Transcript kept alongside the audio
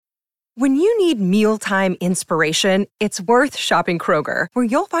When you need mealtime inspiration, it's worth shopping Kroger, where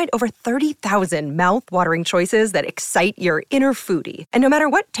you'll find over 30,000 mouth-watering choices that excite your inner foodie. And no matter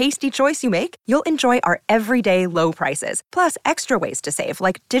what tasty choice you make, you'll enjoy our everyday low prices, plus extra ways to save,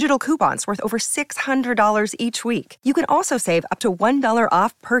 like digital coupons worth over $600 each week. You can also save up to $1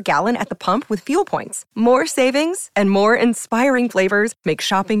 off per gallon at the pump with fuel points. More savings and more inspiring flavors make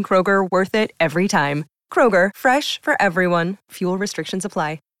shopping Kroger worth it every time. Kroger, fresh for everyone. Fuel restrictions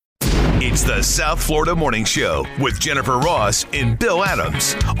apply. It's the South Florida Morning Show with Jennifer Ross and Bill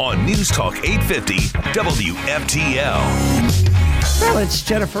Adams on News Talk 850 WFTL. Well, it's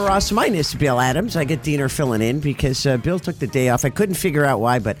Jennifer Ross minus Bill Adams. I get Diener filling in because Bill took the day off. I couldn't figure out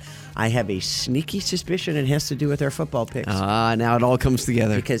why, but I have a sneaky suspicion it has to do with our football picks. Now it all comes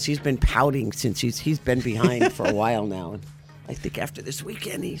together. Because he's been pouting since he's been behind for a while now. And I think after this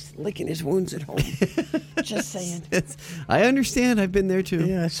weekend, he's licking his wounds at home. Just saying. I understand. I've been there too.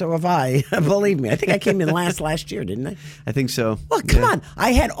 Yeah, so have I. Believe me. I think I came in last year, didn't I? I think so. Well, come on.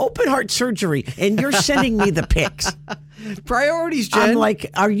 I had open heart surgery, and you're sending me the picks. Priorities, Jen. I'm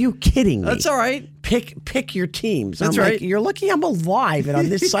like, are you kidding me? That's all right. Pick your teams. That's I'm right. Like, you're lucky I'm alive and on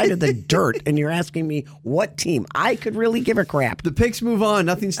this side of the dirt, and you're asking me what team. I could really give a crap. The picks move on.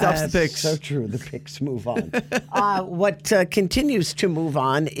 Nothing stops the picks. So true. The picks move on. What continues to move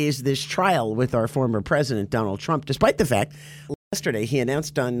on is this trial with our former president, Donald Trump, despite the fact yesterday he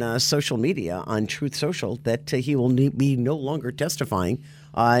announced on social media, on Truth Social, that he will be no longer testifying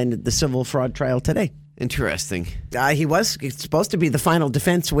in the civil fraud trial today. Interesting. It's supposed to be the final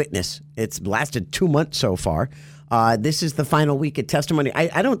defense witness. It's lasted 2 months so far. This is the final week of testimony.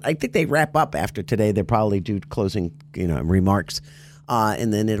 I think they wrap up after today. They'll probably do closing, remarks.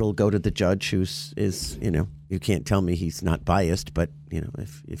 And then it'll go to the judge is, you can't tell me he's not biased, but,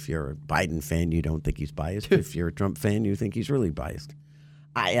 if you're a Biden fan, you don't think he's biased. If you're a Trump fan, you think he's really biased.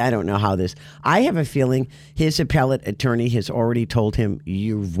 I don't know how this. I have a feeling his appellate attorney has already told him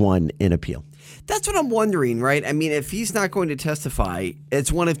you've won in appeal. That's what I'm wondering, right? I mean, if he's not going to testify,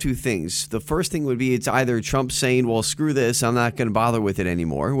 it's one of two things. The first thing would be it's either Trump saying, well, screw this, I'm not going to bother with it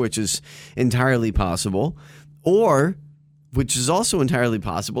anymore, which is entirely possible. Or, which is also entirely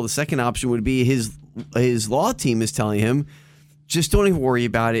possible, the second option would be his law team is telling him, just don't even worry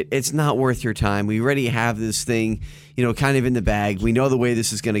about it. It's not worth your time. We already have this thing, kind of in the bag. We know the way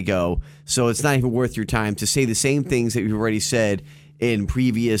this is going to go. So it's not even worth your time to say the same things that you've already said in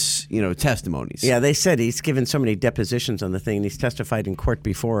previous, testimonies. Yeah, they said he's given so many depositions on the thing, and he's testified in court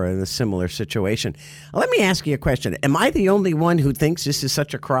before in a similar situation. Let me ask you a question. Am I the only one who thinks this is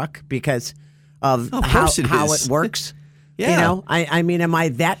such a crock because of how it works? Yeah. I mean, am I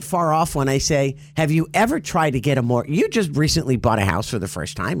that far off when I say, have you ever tried to get a more... You just recently bought a house for the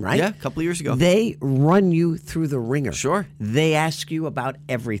first time, right? Yeah, a couple of years ago. They run you through the ringer. Sure. They ask you about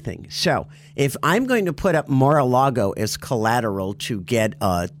everything. So if I'm going to put up Mar-a-Lago as collateral to get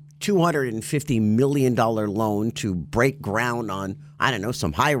a $250 million loan to break ground on, I don't know,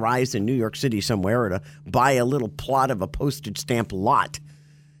 some high rise in New York City somewhere, or to buy a little plot of a postage stamp lot,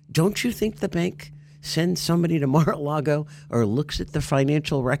 don't you think the bank sends somebody to Mar-a-Lago or looks at the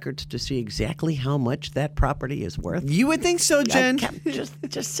financial records to see exactly how much that property is worth? You would think so, Jen.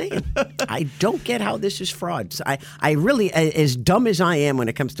 Just saying. I don't get how this is fraud. I really, as dumb as I am when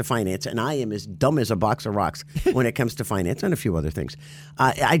it comes to finance, and I am as dumb as a box of rocks when it comes to finance and a few other things,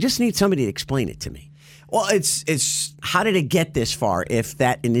 I just need somebody to explain it to me. Well, it's how did it get this far if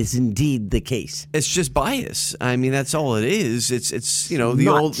that is indeed the case? It's just bias. I mean, that's all it is. It's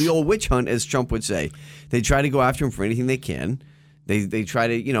the old witch hunt, as Trump would say. They try to go after him for anything they can. They try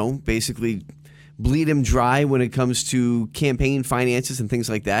to, basically bleed him dry when it comes to campaign finances and things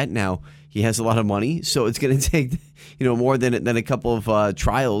like that. Now, he has a lot of money, so it's going to take, more than a couple of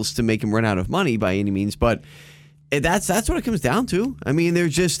trials to make him run out of money by any means, but that's what it comes down to. I mean,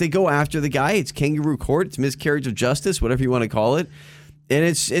 they go after the guy. It's kangaroo court. It's miscarriage of justice, whatever you want to call it. And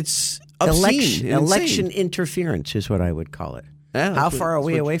it's obscene. Election interference is what I would call it. Yeah, how far are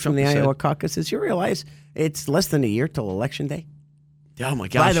we away from the Iowa caucuses? You realize it's less than a year till Election Day? Oh, my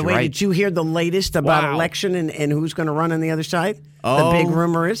gosh. By the way, right. Did you hear the latest about election and who's going to run on the other side? The big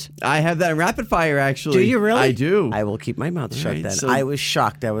rumor is? I have that in rapid fire, actually. Do you really? I do. I will keep my mouth shut then. So I was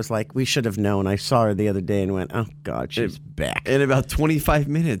shocked. I was like, we should have known. I saw her the other day and went, oh, God, she's back. In about 25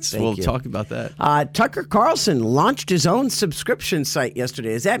 minutes, we'll you. talk about that. Tucker Carlson launched his own subscription site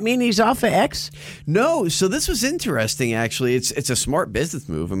yesterday. Does that mean he's off of X? No. So this was interesting, actually. It's a smart business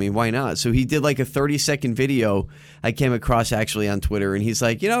move. I mean, why not? So he did like a 30-second video I came across actually on Twitter, and he's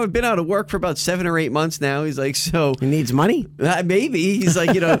like, I've been out of work for about 7 or 8 months now. He's like, so... He needs money? maybe. He's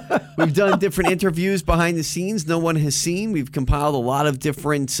like, we've done different interviews behind the scenes no one has seen. We've compiled a lot of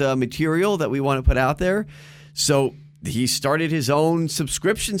different material that we want to put out there. So he started his own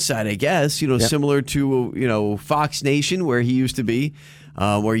subscription site, I guess, similar to, Fox Nation, where he used to be,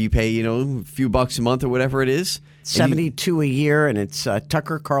 where you pay, a few bucks a month or whatever it is. $72 a year, and it's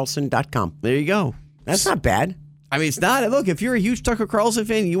TuckerCarlson.com. There you go. That's not bad. I mean, it's not. Look, if you're a huge Tucker Carlson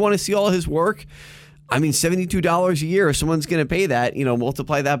fan and you want to see all his work, I mean, $72 a year, if someone's going to pay that,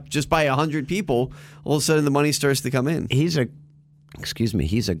 multiply that just by 100 people, all of a sudden the money starts to come in. He's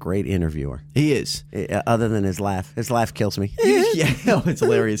a great interviewer. He is. Other than his laugh. His laugh kills me. Yeah, it's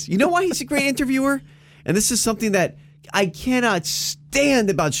hilarious. You know why he's a great interviewer? And this is something that I cannot stand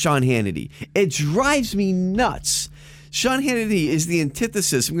about Sean Hannity. It drives me nuts. Sean Hannity is the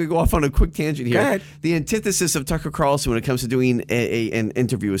antithesis. I'm going to go off on a quick tangent here. Go ahead. The antithesis of Tucker Carlson when it comes to doing an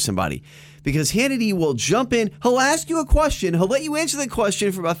interview with somebody. Because Hannity will jump in, he'll ask you a question, he'll let you answer the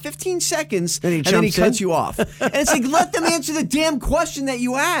question for about 15 seconds, and then he cuts you off. And it's like, let them answer the damn question that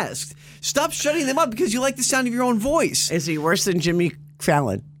you asked. Stop shutting them up because you like the sound of your own voice. Is he worse than Jimmy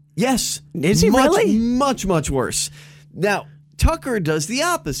Fallon? Yes. Is he really? Much, much worse. Now, Tucker does the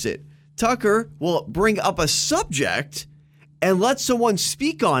opposite. Tucker will bring up a subject and let someone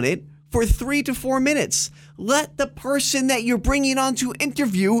speak on it for 3 to 4 minutes. Let the person that you're bringing on to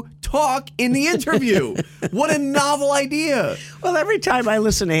interview talk in the interview. What a novel idea. Well, every time I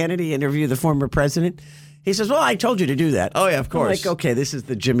listen to Hannity interview the former president, he says, well, I told you to do that. Oh, yeah, of course. I'm like, okay, this is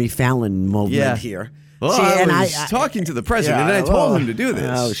the Jimmy Fallon moment here. Well, I was talking to the president, and I told him to do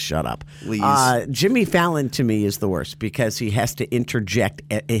this. Oh, shut up. Please. Jimmy Fallon, to me, is the worst because he has to interject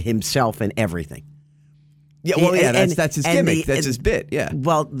himself in everything. Yeah, well, that's his gimmick. That's his bit, yeah.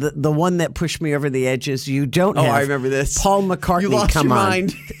 Well, the one that pushed me over the edge is you don't have I remember this. Paul McCartney come on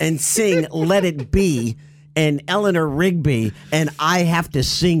and sing Let It Be and Eleanor Rigby, and I have to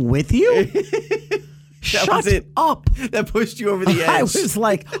sing with you? Shut up. That pushed you over the edge. I was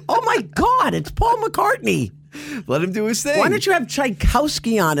like, oh my God, it's Paul McCartney. Let him do his thing. Why don't you have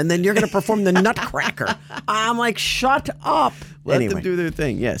Tchaikovsky on and then you're going to perform the Nutcracker? I'm like, shut up. Let them do their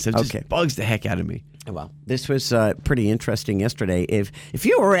thing. Yes, it just bugs the heck out of me. Well, this was pretty interesting yesterday. If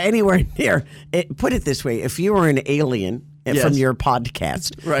you were anywhere near, put it this way, if you were an alien from your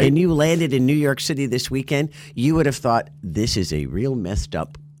podcast and you landed in New York City this weekend, you would have thought, this is a real messed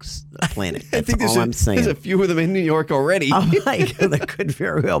up planet. That's I think all I'm saying. There's a few of them in New York already. Oh my God, that could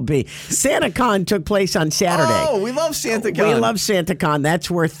very well be. SantaCon took place on Saturday. Oh, we love SantaCon. We love SantaCon. That's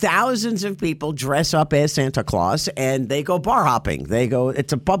where thousands of people dress up as Santa Claus and they go bar hopping.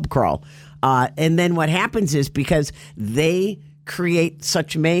 It's a pub crawl. And then what happens is because they create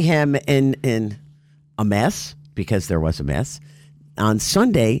such mayhem and a mess, because there was a mess, on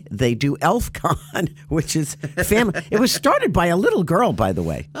Sunday, they do ElfCon, which is family. It was started by a little girl, by the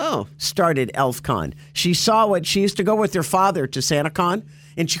way. Oh. Started ElfCon. She used to go with her father to SantaCon,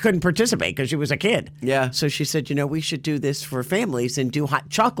 and she couldn't participate because she was a kid. Yeah. So she said, we should do this for families and do hot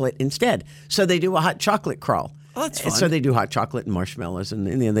chocolate instead. So they do a hot chocolate crawl. Oh, that's fun. So they do hot chocolate and marshmallows, and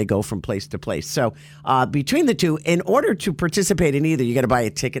they go from place to place. So between the two, in order to participate in either, you got to buy a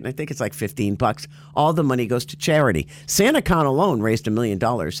ticket, and I think it's like $15. All the money goes to charity. SantaCon alone raised $1 million,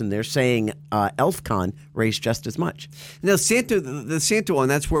 and they're saying ElfCon raised just as much. Now, the Santa one,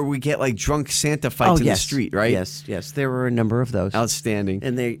 that's where we get like drunk Santa fights in the street, right? Yes. There were a number of those. Outstanding.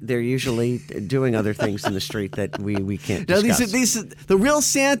 And they're usually doing other things in the street that we can't discuss. Now, the real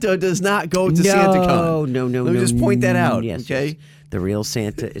Santa does not go to SantaCon. No. Just point that out, yes, okay? Yes. The real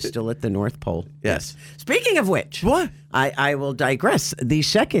Santa is still at the North Pole. Yes. Speaking of which, what? I will digress. The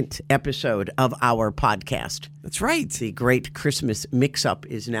second episode of our podcast. That's right. The Great Christmas Mix-Up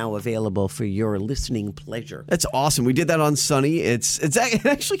is now available for your listening pleasure. That's awesome. We did that on Sunny. It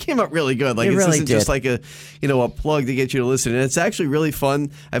actually came out really good. Like, it really isn't did. Just like a plug to get you to listen. And it's actually really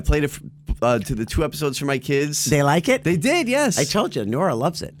fun. I played it to the 2 episodes for my kids. They like it? They did, yes. I told you, Nora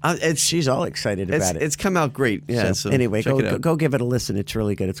loves it. She's all excited about it. It's come out great. Yeah. So anyway, go give it a listen. It's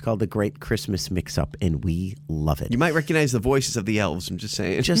really good. It's called The Great Christmas Mix-Up, and we love it. You might recognize the voices of the elves. I'm just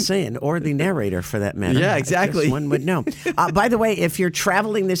saying. Just saying. Or the narrator, for that matter. Yeah, exactly. One would know. By the way, if you're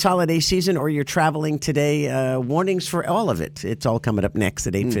traveling this holiday season or you're traveling today, warnings for all of it. It's all coming up next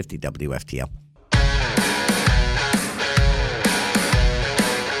at 8:50 WFTL.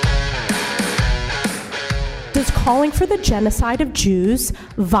 Does calling for the genocide of Jews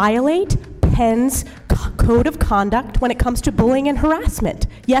violate Penn's code of conduct when it comes to bullying and harassment?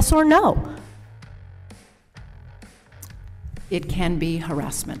 Yes or no? It can be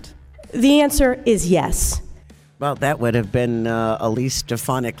harassment. The answer is yes. Well, that would have been Elise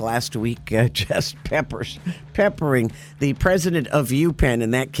Stefanik last week, just peppering the president of UPenn.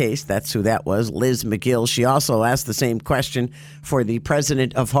 In that case, that's who that was, Liz McGill. She also asked the same question for the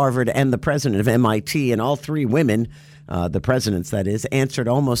president of Harvard and the president of MIT, and all three women, the presidents, that is, answered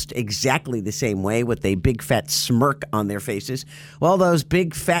almost exactly the same way with a big fat smirk on their faces. Well, those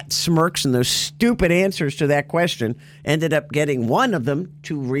big fat smirks and those stupid answers to that question ended up getting one of them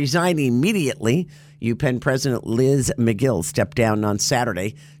to resign immediately. UPenn President Liz McGill stepped down on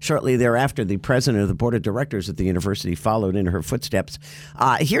Saturday. Shortly thereafter, the president of the board of directors at the university followed in her footsteps.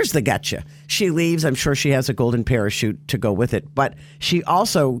 Here's the gotcha. She leaves. I'm sure she has a golden parachute to go with it. But she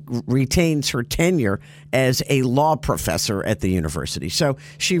also retains her tenure as a law professor at the university. So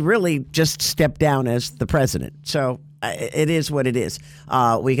she really just stepped down as the president. So it is what it is.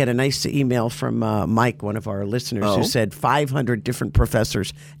 We got a nice email from Mike, one of our listeners, who said 500 different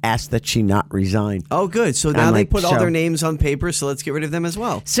professors asked that she not resign. Oh, good. So now they put all their names on paper, so let's get rid of them as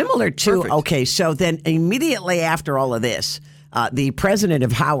well. Similar to, Perfect. Okay, so then immediately after all of this, the president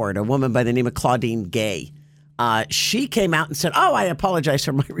of Howard, a woman by the name of Claudine Gay, she came out and said, I apologize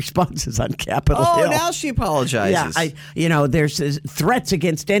for my responses on Capitol Hill. Oh, now she apologizes. Yeah, there's threats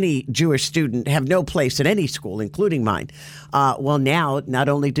against any Jewish student have no place at any school, including mine. Well, now, not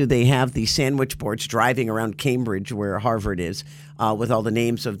only do they have the sandwich boards driving around Cambridge, where Harvard is, with all the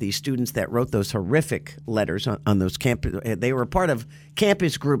names of the students that wrote those horrific letters on those campus. They were part of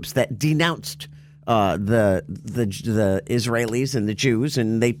campus groups that denounced the Israelis and the Jews,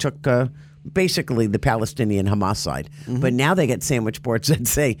 and they took basically the Palestinian Hamas side. Mm-hmm. But now they get sandwich boards that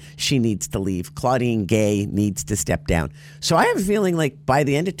say she needs to leave. Claudine Gay needs to step down. So I have a feeling like by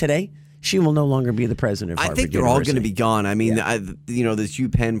the end of today, she will no longer be the president of Harvard I think they're University. all going to be gone. I mean, this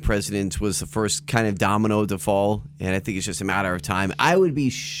UPenn president was the first kind of domino to fall, and I think it's just a matter of time. I would be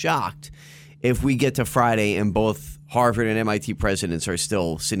shocked if we get to Friday and both Harvard and MIT presidents are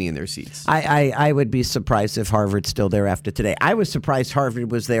still sitting in their seats. I would be surprised if Harvard's still there after today. I was surprised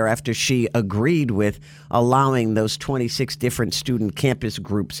Harvard was there after she agreed with allowing those 26 different student campus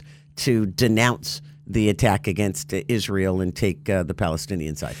groups to denounce the attack against Israel and take the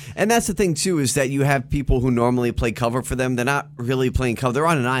Palestinian side. And that's the thing, too, is that you have people who normally play cover for them. They're not really playing cover. They're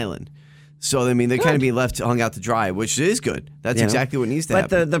on an island. So, I mean, they're kind of being left hung out to dry, which is good. That's exactly what needs to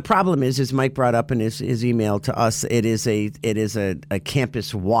happen. But the problem is Mike brought up in his email to us, it is a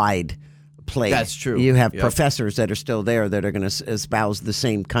campus-wide plague. That's true. You have professors that are still there that are going to espouse the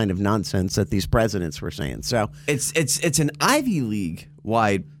same kind of nonsense that these presidents were saying. So it's an Ivy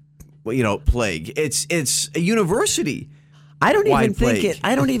League-wide, plague. It's a university. I don't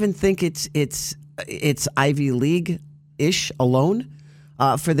even think it's Ivy League-ish alone.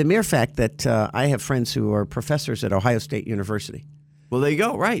 For the mere fact that I have friends who are professors at Ohio State University. Well, there you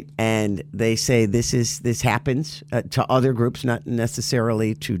go, right. And they say this happens to other groups, not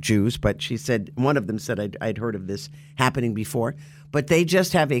necessarily to Jews, but she said, one of them said I'd heard of this happening before, but they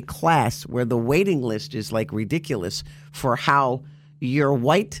just have a class where the waiting list is like ridiculous for how your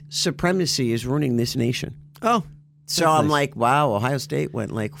white supremacy is ruining this nation. Oh. So I'm like, wow, Ohio State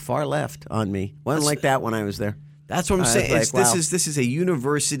went like far left on me. Wasn't like that when I was there. That's what I'm saying. Like, this is a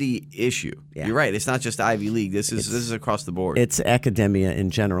university issue. Yeah. You're right. It's not just Ivy League. This is across the board. It's academia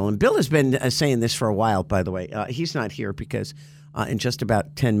in general. And Bill has been saying this for a while, by the way. He's not here because in just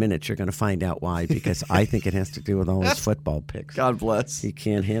about 10 minutes you're going to find out why, because I think it has to do with all his football picks. God bless. He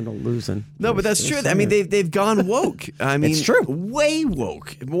can't handle losing. No, but that's true. I mean, they've gone woke. I mean, it's true. Way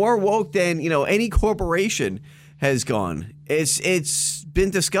woke. More woke than, any corporation has gone. It's been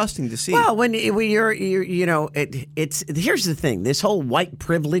disgusting to see. Well, when you're it's here's the thing. This whole white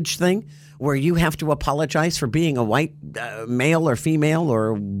privilege thing where you have to apologize for being a white male or female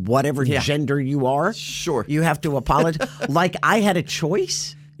or whatever gender you are. Sure. You have to apologize. Like I had a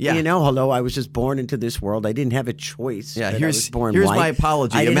choice. Yeah. Hello, I was just born into this world. I didn't have a choice. Yeah, I here's was born here's white. my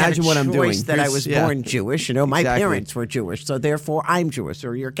apology. I didn't Imagine have a what I'm doing. choice that I was born Jewish. My Exactly. parents were Jewish, so therefore I'm Jewish,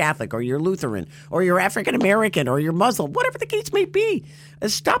 or you're Catholic, or you're Lutheran, or you're African American, or you're Muslim, whatever the case may be.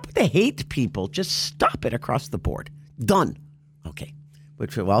 Stop with the hate, people. Just stop it across the board. Done. Okay.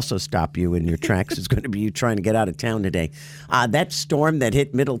 Which will also stop you in your tracks is going to be you trying to get out of town today. That storm that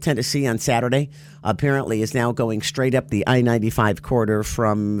hit Middle Tennessee on Saturday apparently is now going straight up the I-95 corridor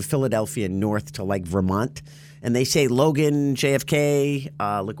from Philadelphia north to like Vermont. And they say Logan, JFK,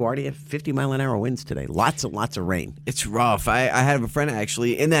 LaGuardia, 50-mile-an-hour winds today. Lots and lots of rain. It's rough. I had a friend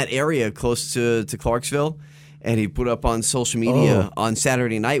actually in that area close to Clarksville, and he put up on social media on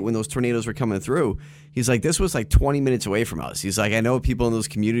Saturday night when those tornadoes were coming through. He's like, this was like 20 minutes away from us. He's like, I know people in those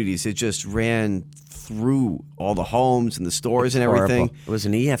communities. It just ran through all the homes and the stores and everything. Horrible. It was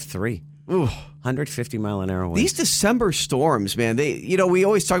an EF3. Ooh. 150-mile-an-hour winds. These December storms, man, we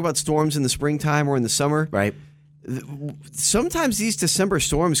always talk about storms in the springtime or in the summer. Right. Sometimes these December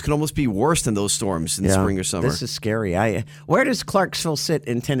storms could almost be worse than those storms in the spring or summer. This is scary. Where does Clarksville sit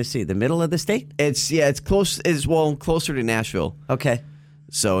in Tennessee? The middle of the state? It's close. Closer to Nashville. Okay.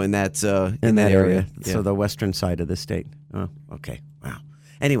 So in that area. Yeah. So the western side of the state. Oh, okay. Wow.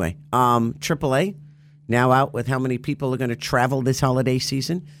 Anyway, AAA now out with how many people are going to travel this holiday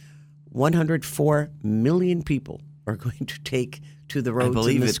season. 104 million people are going to take to the roads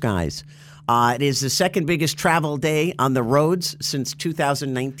and the skies. It is the second biggest travel day on the roads since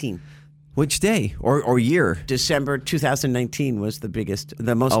 2019. Which day or year? December 2019 was the biggest.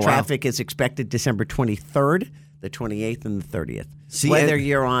 The most traffic is expected December 23rd, the 28th, and the 30th. Whether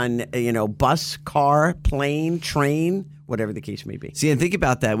you're on, bus, car, plane, train, whatever the case may be. See, and think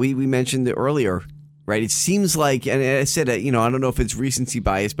about that. We mentioned it earlier, right? It seems like, and I said, I don't know if it's recency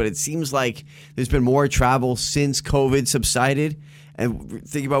bias, but it seems like there's been more travel since COVID subsided. And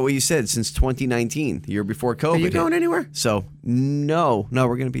think about what you said, since 2019, the year before COVID. Are you going anywhere? So, no,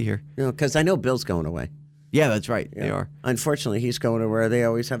 we're going to be here. Because I know Bill's going away. Yeah, that's right. Yeah. They are. Unfortunately, he's going to where they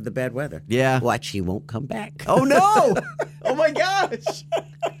always have the bad weather. Yeah. Watch, he won't come back. Oh, no. Oh, my gosh.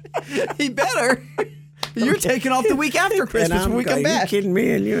 He better. You're taking off the week after Christmas when we come back. Are you kidding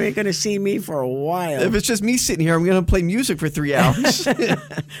me? And you ain't going to see me for a while. If it's just me sitting here, I'm going to play music for 3 hours.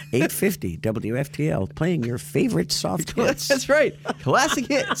 850 WFTL, playing your favorite soft hits. That's right. Classic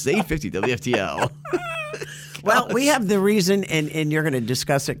hits, 850 WFTL. Well, we have the reason, and you're going to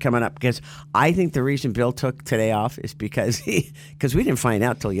discuss it coming up, because I think the reason Bill took today off is because we didn't find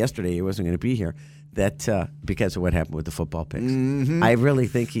out till yesterday he wasn't going to be here. That because of what happened with the football picks. Mm-hmm. I really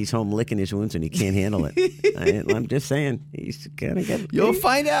think he's home licking his wounds and he can't handle it. I'm just saying, he's going to get... You'll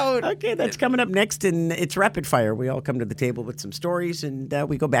find out. Okay, that's coming up next, and it's Rapid Fire. We all come to the table with some stories, and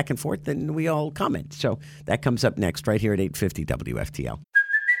we go back and forth, and we all comment. So that comes up next right here at 850 WFTL.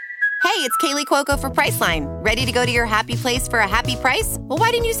 Hey, it's Kaylee Cuoco for Priceline. Ready to go to your happy place for a happy price? Well,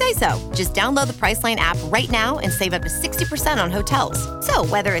 why didn't you say so? Just download the Priceline app right now and save up to 60% on hotels. So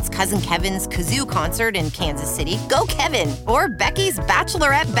whether it's Cousin Kevin's Kazoo Concert in Kansas City, go Kevin, or Becky's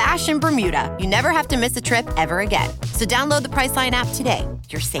Bachelorette Bash in Bermuda, you never have to miss a trip ever again. So download the Priceline app today.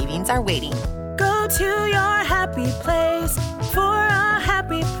 Your savings are waiting. Go to your happy place for a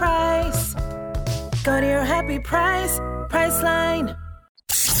happy price. Go to your happy price, Priceline.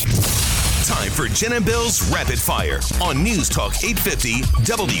 Time for Jen and Bill's Rapid Fire on News Talk 850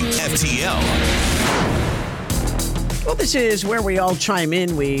 WFTL. Well, this is where we all chime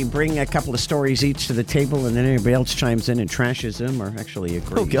in. We bring a couple of stories each to the table, and then everybody else chimes in and trashes them, or actually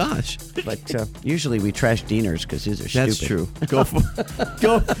agrees. Oh, gosh. But usually we trash Dieners because his are stupid. That's true.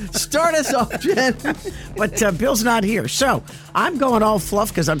 Go start us off, Jen. But Bill's not here. So I'm going all fluff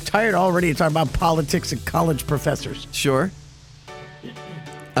because I'm tired already of talking about politics and college professors. Sure.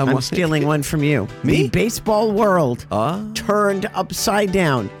 I'm stealing one from you. Me? The baseball world turned upside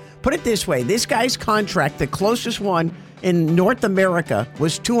down. Put it this way. This guy's contract, the closest one in North America,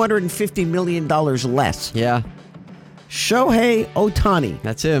 was $250 million less. Yeah. Shohei Ohtani.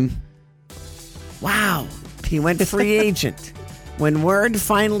 That's him. Wow. He went free agent. When word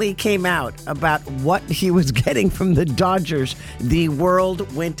finally came out about what he was getting from the Dodgers, the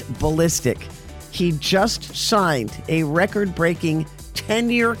world went ballistic. He just signed a record-breaking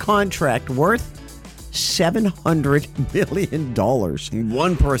 10-year contract worth $700 million.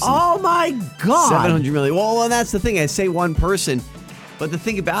 One person. Oh, my God. $700 million. Well, that's the thing. I say one person. But the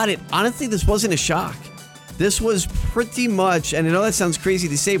thing about it, honestly, this wasn't a shock. This was pretty much, and I know that sounds crazy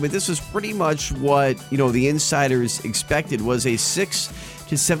to say, but this was pretty much what, the insiders expected was a $600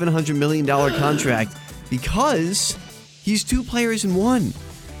 to $700 million contract because he's two players in one.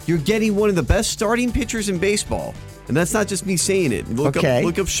 You're getting one of the best starting pitchers in baseball. And that's not just me saying it. Look up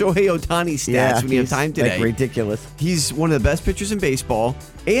Shohei Ohtani's stats when you have time today. Like ridiculous. He's one of the best pitchers in baseball,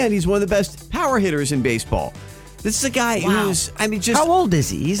 and he's one of the best power hitters in baseball. This is a guy who's, How old is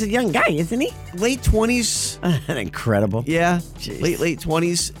he? He's a young guy, isn't he? Late 20s. Incredible. Yeah, Jeez. late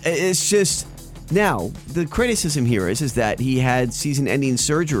 20s. It's just, now, the criticism here is that he had season-ending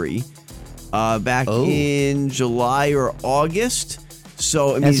surgery back in July or August.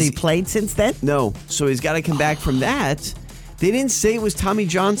 So has he played since then? No. So he's got to come back from that. They didn't say it was Tommy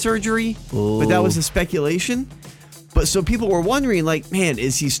John surgery, but that was a speculation. But so people were wondering, man,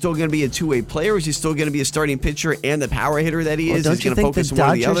 is he still going to be a two-way player? Is he still going to be a starting pitcher and the power hitter that he is? Don't you think the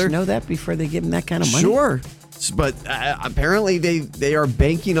Dodgers know that before they give him that kind of money? Sure. But apparently they are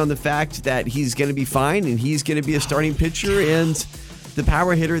banking on the fact that he's going to be fine and he's going to be a starting pitcher and the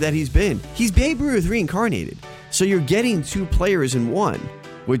power hitter that he's been. He's Babe Ruth reincarnated. So you're getting two players in one.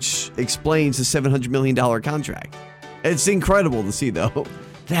 which explains the $700 million contract. It's incredible to see, though.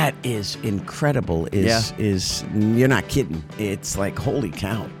 That is incredible. Is you're not kidding. It's like, holy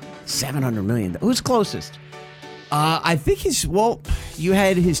cow, $700 million. Who's closest? I think you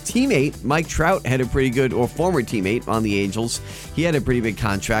had his teammate, Mike Trout, had a pretty good, or former teammate on the Angels. He had a pretty big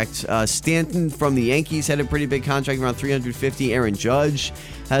contract. Stanton from the Yankees had a pretty big contract, around $350. Aaron Judge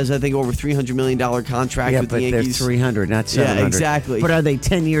has, I think, over $300 million contract with the Yankees. They're 300, not 700. Yeah, exactly. But are they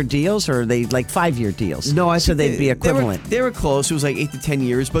 10-year deals or are they like 5-year deals? No, so they'd be equivalent. They were close. It was like 8 to 10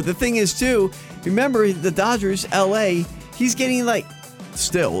 years. But the thing is, too, remember the Dodgers, L.A., he's getting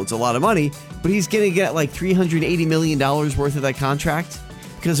still, it's a lot of money, but he's going to get like $380 million worth of that contract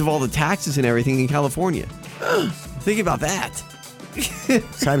because of all the taxes and everything in California. Think about that.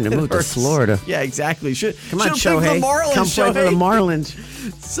 It's time to move to Florida. Yeah, exactly. Come on, Shohei. Come play for the Marlins.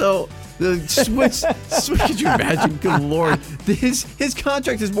 So the Swiss, could you imagine? Good Lord. His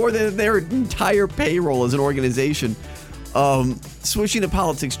contract is more than their entire payroll as an organization. Switching to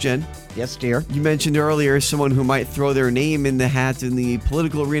politics, Jen. Yes, dear. You mentioned earlier someone who might throw their name in the hat in the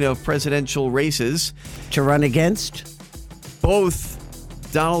political arena of presidential races. To run against?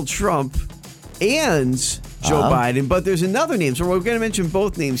 Both Donald Trump and Joe Biden. But there's another name, so we're going to mention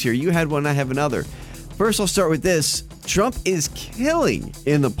both names here. You had one, I have another. First, I'll start with this. Trump is killing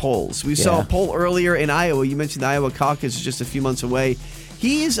in the polls. We saw a poll earlier in Iowa. You mentioned the Iowa caucus is just a few months away.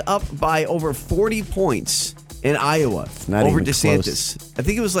 He is up by over 40 points in Iowa over DeSantis. Close. I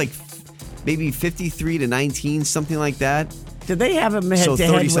think it was like maybe 53 to 19, something like that. Did they have him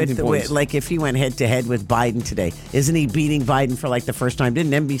head-to-head with, like if he went head-to-head with Biden today? Isn't he beating Biden for like the first time?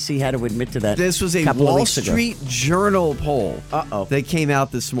 Didn't NBC had to admit to that? This was a Wall Street Journal poll that came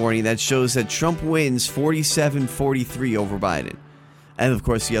out this morning that shows that Trump wins 47-43 over Biden. And of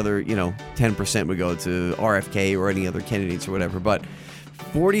course, the other, 10% would go to RFK or any other candidates or whatever. But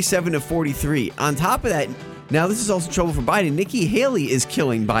 47-43. On top of that, now this is also trouble for Biden. Nikki Haley is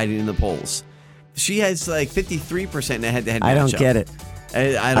killing Biden in the polls. She has like 53% in a head-to-head matchup. I don't get it.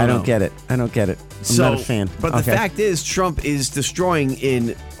 I don't get it. I'm not a fan. But the fact is, Trump is destroying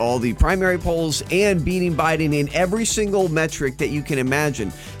in all the primary polls and beating Biden in every single metric that you can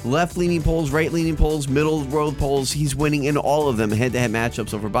imagine. Left-leaning polls, right-leaning polls, middle-road polls. He's winning in all of them head-to-head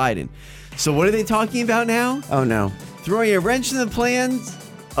matchups over Biden. So what are they talking about now? Oh, no. Throwing a wrench in the plans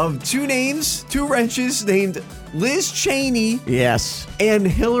of two wrenches named Liz Cheney. Yes. And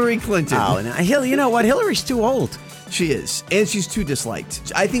Hillary Clinton. Oh, you know what? Hillary's too old. She is. And she's too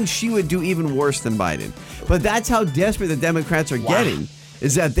disliked. I think she would do even worse than Biden. But that's how desperate the Democrats are getting,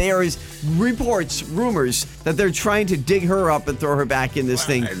 is that there is rumors that they're trying to dig her up and throw her back in this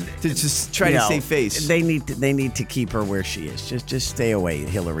thing to just try to save face. They need to keep her where she is. Just stay away,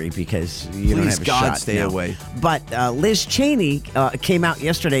 Hillary, because you don't have a shot. Stay away. But Liz Cheney came out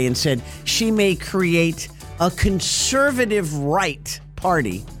yesterday and said she may create a conservative right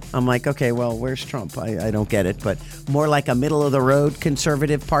party. I'm like, okay, well, where's Trump? I don't get it, but more like a middle-of-the-road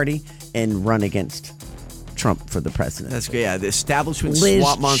conservative party and run against Trump for the presidency. That's great. Yeah, the establishment Liz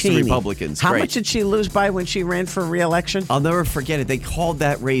swap monster Cheney. Republicans. How much did she lose by when she ran for re-election? I'll never forget it. They called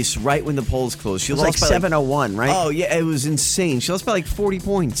that race right when the polls closed. She lost like by 701, right? Oh, yeah, it was insane. She lost by like 40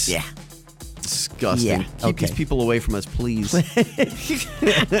 points. Yeah. Disgusting. Yeah, Keep these people away from us, please.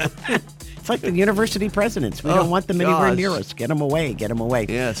 It's like the university presidents. We don't want them anywhere near us. Get them away. Get them away.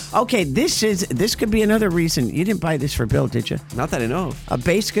 Yes. Okay, this could be another reason. You didn't buy this for Bill, did you? Not that I know of. A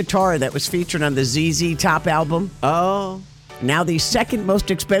bass guitar that was featured on the ZZ Top album. Oh. Now the second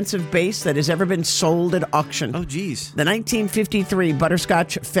most expensive bass that has ever been sold at auction. Oh, geez. The 1953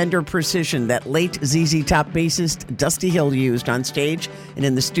 Butterscotch Fender Precision that late ZZ Top bassist Dusty Hill used on stage and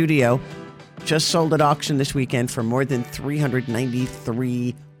in the studio just sold at auction this weekend for more than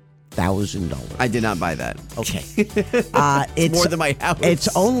 $393,000. I did not buy that. Okay. It's more than my house.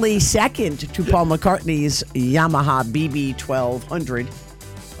 It's only second to Paul McCartney's Yamaha BB1200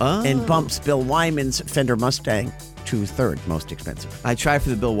 and bumps Bill Wyman's Fender Mustang to third most expensive. I tried for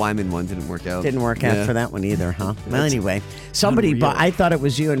the Bill Wyman one. Didn't work out. Didn't work out for that one either, huh? Well, anyway, somebody bought. I thought it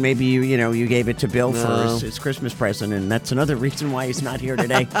was you, and maybe you gave it to Bill for his Christmas present, and that's another reason why he's not here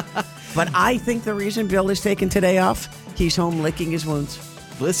today. But I think the reason Bill is taking today off, he's home licking his wounds.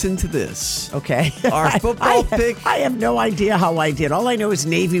 Listen to this. Okay. Our football pick. I have no idea how I did. All I know is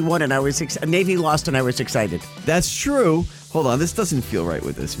Navy won and Navy lost and I was excited. That's true. Hold on. This doesn't feel right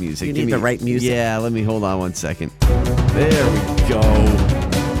with this music. You need the right music. Yeah, let me hold on 1 second. There we go.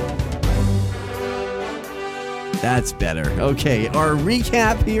 That's better. Okay, our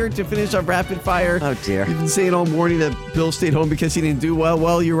recap here to finish our rapid fire. Oh, dear. You've been saying all morning that Bill stayed home because he didn't do well.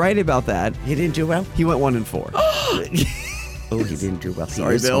 Well, you're right about that. He didn't do well? He went 1-4. Oh, he didn't do well.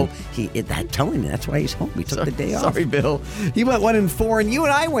 Sorry, Bill. I'm telling you, that's why he's home. He took the day off. Sorry, Bill. He went 1-4, and you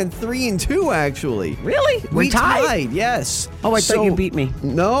and I went 3-2, actually. Really? We tied, yes. Oh, I thought you beat me.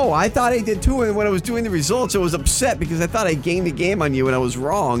 No, I thought I did too, and when I was doing the results, I was upset because I thought I gained a game on you, and I was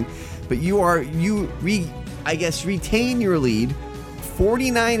wrong. But I guess, retain your lead,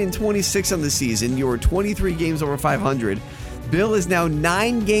 49-26 on the season. You were 23 games over 500. Bill is now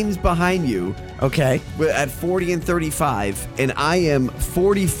 9 games behind you. Okay. At 40-35, and I am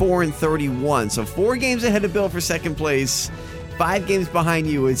 44-31. So 4 games ahead of Bill for second place, 5 games behind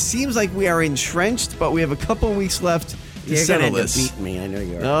you. It seems like we are entrenched, but we have a couple weeks left to settle this. You're going to beat me. I know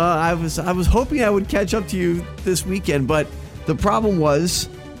you are. I was hoping I would catch up to you this weekend, but the problem was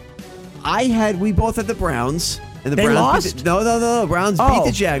we both had the Browns. And the They Browns lost? No. Browns beat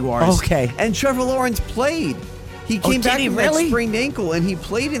the Jaguars. Okay. And Trevor Lawrence played. He came back from that really? sprained ankle, and he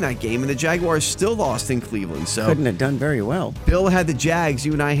played in that game, and the Jaguars still lost in Cleveland. So Couldn't have done very well. Bill had the Jags,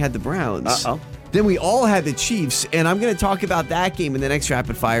 you and I had the Browns. Uh-oh. Then we all had the Chiefs, and I'm going to talk about that game in the next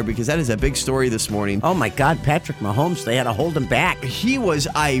Rapid Fire because that is a big story this morning. Oh, my God, Patrick Mahomes, they had to hold him back. He was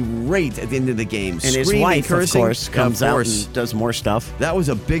irate at the end of the game. And his screaming, wife, cursing. of course, comes out and does more stuff. That was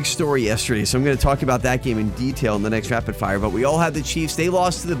a big story yesterday, so I'm going to talk about that game in detail in the next Rapid Fire. But we all had the Chiefs. They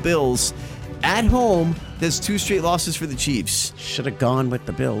lost to the Bills at home. There's 2 straight losses for the Chiefs. Should have gone with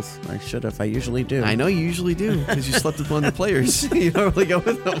the Bills. I should have. I usually do. I know you usually do because you slept with one of the players. You don't really go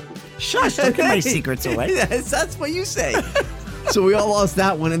with them. Shush, don't give my secrets away. Yes, that's what you say. So we all lost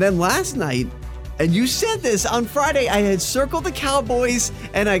that one. And then last night, and you said this on Friday, I had circled the Cowboys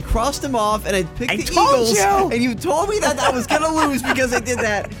and I crossed them off and I picked the Eagles. And you told me that I was going to lose because I did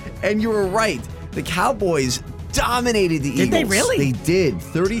that. And you were right. The Cowboys dominated the Eagles. Did they really? They did.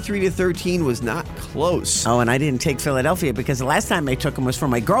 33-13 was not close. Oh, and I didn't take Philadelphia because the last time I took them was for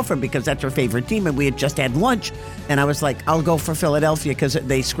my girlfriend because that's her favorite team, and we had just had lunch. And I was like, I'll go for Philadelphia because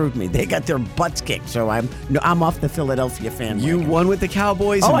they screwed me. They got their butts kicked, so I'm off the Philadelphia fan. You won with the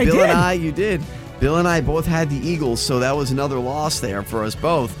Cowboys, and Bill and I, you did. Bill and I both had the Eagles, so that was another loss there for us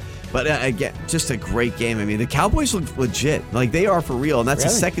both. But again, just a great game. I mean, the Cowboys look legit. Like, they are for real. And that's the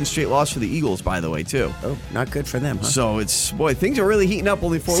second straight loss for the Eagles, by the way, too. Oh, not good for them, huh? So, things are really heating up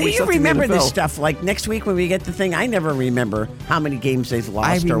only 4 weeks left. See, you remember in the NFL. this stuff. Like, next week when we get the thing, I never remember how many games they've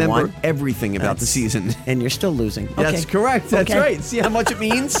lost or won. I remember everything about the season. And you're still losing. Okay. That's correct. That's right. See how much it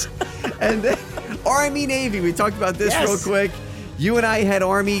means? And then, Army-Navy. We talked about this real quick. You and I had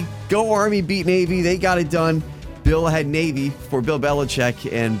Army. Go Army, beat Navy. They got it done. Bill had Navy for Bill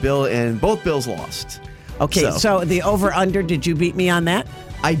Belichick, and both Bills lost. Okay, so the over-under, did you beat me on that?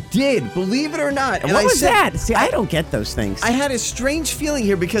 I did, believe it or not. And what was that? See, I don't get those things. I had a strange feeling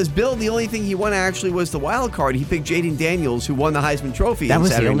here because Bill, the only thing he won actually was the wild card. He picked Jaden Daniels, who won the Heisman Trophy. That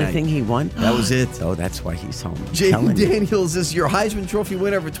was Saturday the only night. thing he won? That was it. Oh, that's why he's home. Jaden Daniels is your Heisman Trophy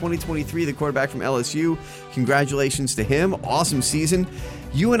winner for 2023, the quarterback from LSU. Congratulations to him. Awesome season.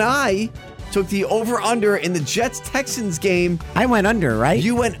 You and I took the over-under in the Jets-Texans game. I went under, right?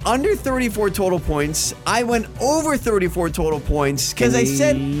 You went under 34 total points. I went over 34 total points because I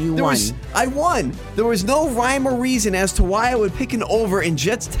said I won. There was no rhyme or reason as to why I would pick an over in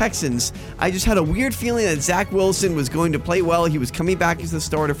Jets-Texans. I just had a weird feeling that Zach Wilson was going to play well. He was coming back as the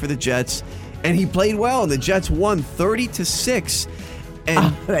starter for the Jets, and he played well, and the Jets won 30-6.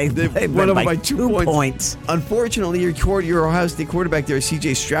 And they won over by 2 points. Unfortunately, your Ohio State quarterback there,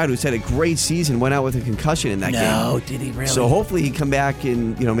 C.J. Stroud, who's had a great season, went out with a concussion in that game. No, did he really? So hopefully he come back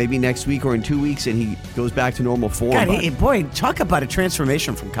in, maybe next week or in 2 weeks, and he goes back to normal form. God, boy, talk about a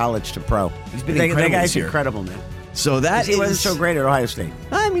transformation from college to pro. He's been incredible. That guy's this year. Incredible, man. So that he wasn't so great at Ohio State.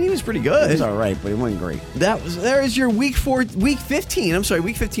 I mean, he was pretty good. He was all right, but he wasn't great. There is your week 15. I'm sorry,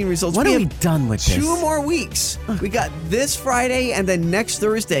 week 15 results. When are we done with this? 2 more weeks. We got this Friday and then next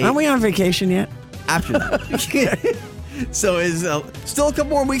Thursday. Aren't we on vacation yet? After that. So is still a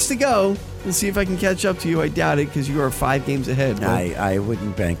couple more weeks to go. We'll see if I can catch up to you. I doubt it because you are 5 games ahead. I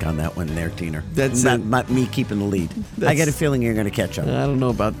wouldn't bank on that one there, Diener. That's not me keeping the lead. I get a feeling you're going to catch up. I don't know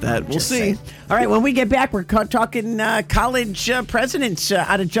about that. We'll see. Saying. All right, when we get back, we're talking college presidents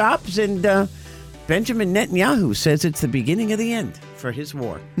out of jobs, and Benjamin Netanyahu says it's the beginning of the end for his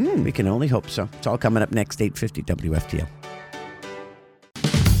war. We can only hope so. It's all coming up next, 8:50 WFTL.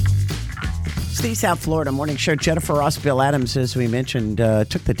 It's the South Florida Morning Show. Jennifer Ross, Bill Adams, as we mentioned,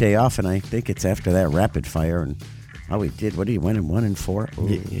 took the day off, and I think it's after that rapid fire. And we did. What do you win in 1-4?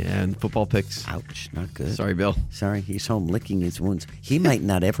 Ooh. Yeah, and football picks. Ouch, not good. Sorry, Bill. Sorry, he's home licking his wounds. He might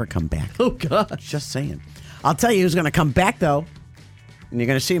not ever come back. Oh, God. Just saying. I'll tell you who's going to come back, though. And you're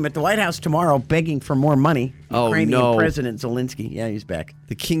going to see him at the White House tomorrow begging for more money. Ukrainian President Zelensky. Yeah, he's back.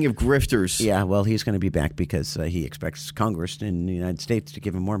 The king of grifters. Yeah, well, he's going to be back because he expects Congress in the United States to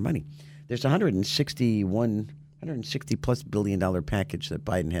give him more money. There's $160+ billion package that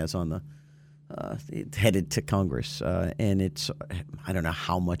Biden has on the headed to Congress, and it's I don't know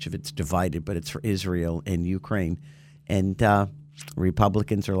how much of it's divided, but it's for Israel and Ukraine, and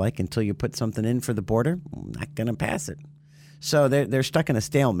Republicans are like, until you put something in for the border, I'm not going to pass it. So they're stuck in a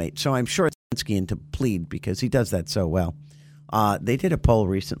stalemate. So I'm sure Zelensky in to plead because he does that so well. They did a poll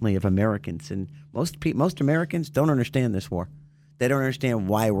recently of Americans, and most Americans don't understand this war. They don't understand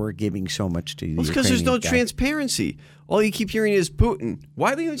why we're giving so much to Well, it's because there's no transparency. All you keep hearing is Putin.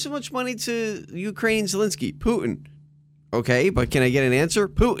 Why are they giving so much money to Ukraine, Zelensky? Putin. Okay, but can I get an answer?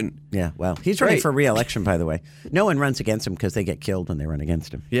 Putin. Yeah, well, he's running for re-election, by the way. No one runs against him because they get killed when they run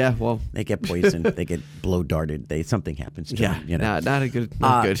against him. Yeah, well. They get poisoned. They get blow-darted. Something happens to them. You know? Not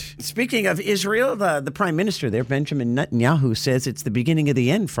good. Speaking of Israel, the prime minister there, Benjamin Netanyahu, says it's the beginning of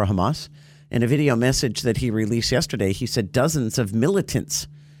the end for Hamas. In a video message that he released yesterday, he said dozens of militants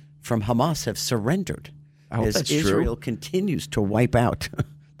from Hamas have surrendered as Israel continues to wipe out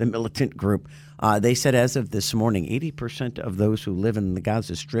the militant group. They said as of this morning, 80% of those who live in the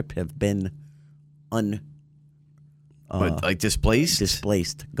Gaza Strip have been displaced?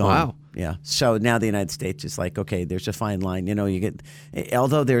 Displaced. Gone. Wow. Yeah. So now the United States is like, okay, there's a fine line. You know,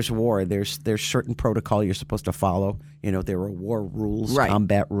 although there's war, there's certain protocol you're supposed to follow. You know, there are war rules,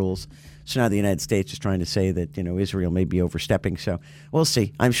 combat rules. So now the United States is trying to say that, you know, Israel may be overstepping. So we'll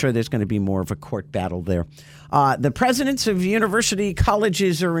see. I'm sure there's going to be more of a court battle there. The presidents of university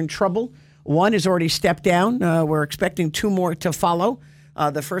colleges are in trouble. One has already stepped down. We're expecting two more to follow.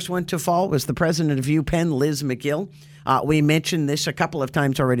 The first one to fall was the president of UPenn, Liz McGill. We mentioned this a couple of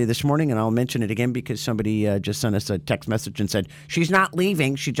times already this morning, and I'll mention it again because somebody just sent us a text message and said, she's not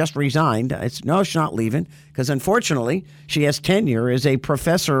leaving. She just resigned. No, she's not leaving because, unfortunately, she has tenure as a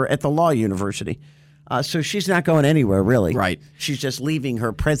professor at the law university. So she's not going anywhere, really. Right. She's just leaving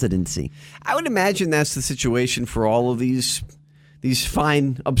her presidency. I would imagine that's the situation for all of these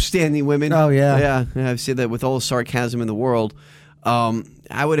fine, upstanding women. Oh, yeah. Yeah, I've said that with all the sarcasm in the world.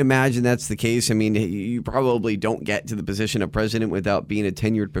 I would imagine that's the case. I mean, you probably don't get to the position of president without being a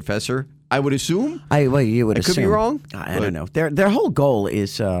tenured professor, I would assume. You would assume. I could be wrong. I don't know. Their whole goal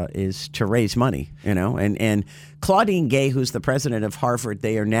is to raise money, you know. And Claudine Gay, who's the president of Harvard,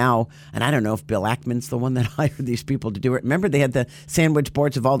 they are now, and I don't know if Bill Ackman's the one that hired these people to do it. Remember, they had the sandwich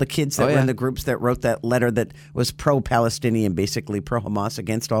boards of all the kids that were in the groups that wrote that letter that was pro-Palestinian, basically pro-Hamas,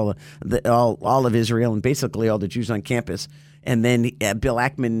 against all of Israel and basically all the Jews on campus. And then Bill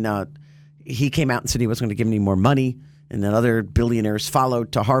Ackman, he came out and said he wasn't going to give any more money. And then other billionaires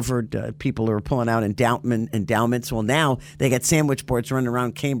followed to Harvard. People who were pulling out endowments. Well, now they got sandwich boards running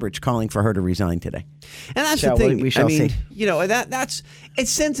around Cambridge calling for her to resign today. And that's the thing. I mean, you know, it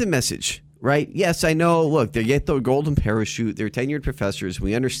sends a message, right? Yes, I know. Look, they get the golden parachute. They're tenured professors.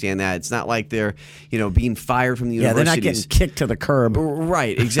 We understand that. It's not like they're, you know, being fired from the universities. Yeah, they're not getting kicked to the curb.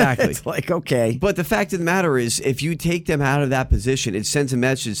 Right, exactly. It's like, okay. But the fact of the matter is, if you take them out of that position, it sends a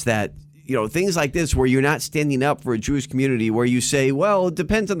message that, you know, things like this where you're not standing up for a Jewish community, where you say, well, it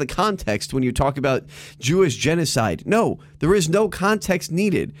depends on the context when you talk about Jewish genocide. No, there is no context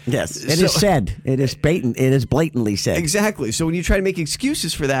needed. Yes, it is said. It is blatantly said. Exactly. So when you try to make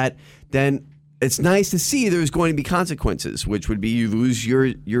excuses for that, then it's nice to see there's going to be consequences, which would be you lose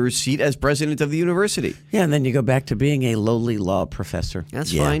your seat as president of the university. Yeah, and then you go back to being a lowly law professor.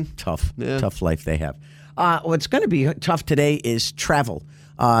 That's fine. Tough life they have. What's going to be tough today is travel.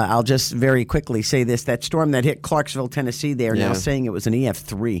 I'll just very quickly say this. That storm that hit Clarksville, Tennessee, they are now saying it was an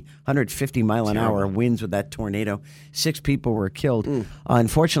EF3, 150-mile-an-hour winds with that tornado. 6 people were killed.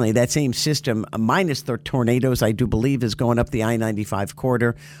 Unfortunately, that same system, minus the tornadoes, I do believe, is going up the I-95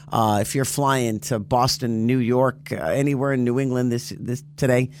 corridor. If you're flying to Boston, New York, anywhere in New England this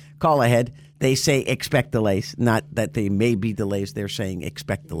today, call ahead. They say expect delays, not that they may be delays. They're saying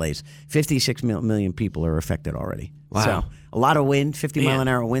expect delays. 56 million people are affected already. Wow. So a lot of wind,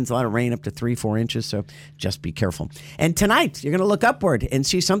 50-mile-an-hour winds, a lot of rain up to 3-4 inches. So just be careful. And tonight, you're going to look upward and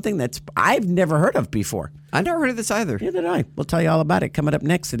see something that's I've never heard of before. I've never heard of this either. Neither did I. We'll tell you all about it coming up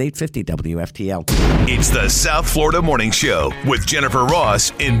next at 8:50 WFTL. It's the South Florida Morning Show with Jennifer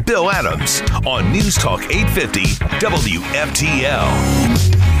Ross and Bill Adams on News Talk 850 WFTL.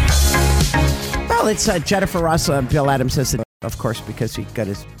 Well, it's Jennifer Ross. Bill Adams says it, of course, because he got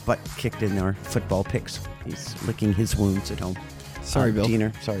his butt kicked in our football picks. He's licking his wounds at home. Sorry, Bill.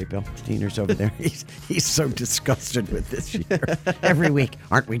 Diener. Sorry, Bill. Diener's over there. He's so disgusted with this year. Every week,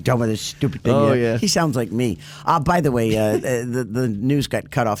 aren't we done with this stupid thing Oh, yet? yeah. He sounds like me. By the way, the news got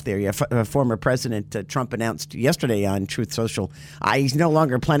cut off there. Yeah, former President Trump announced yesterday on Truth Social he's no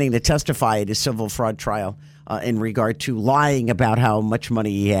longer planning to testify at his civil fraud trial in regard to lying about how much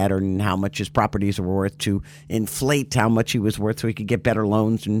money he had and how much his properties were worth to inflate how much he was worth so he could get better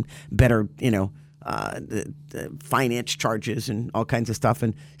loans and better, the finance charges and all kinds of stuff.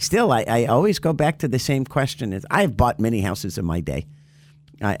 And still, I always go back to the same question. I've bought many houses in my day.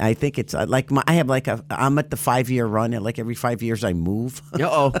 I think it's I'm at the 5-year run. And like every 5 years, I move.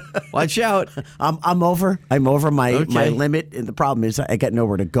 Uh-oh. Watch out. I'm over my limit. And the problem is I got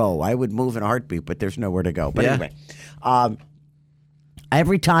nowhere to go. I would move in a heartbeat, but there's nowhere to go. But anyway,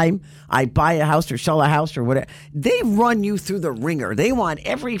 every time I buy a house or sell a house or whatever, they run you through the ringer. They want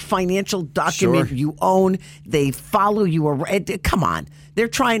every financial document you own. They follow you around. Come on. They're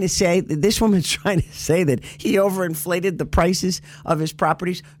trying to say, this woman's trying to say that he overinflated the prices of his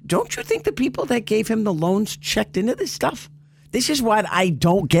properties. Don't you think the people that gave him the loans checked into this stuff? This is what I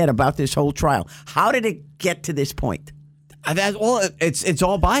don't get about this whole trial. How did it get to this point? It's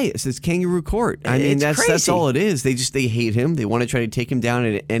all bias. It's kangaroo court. I mean, that's all it is. They hate him. They want to try to take him down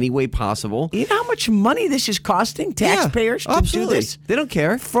in any way possible. You know how much money this is costing taxpayers to do this? They don't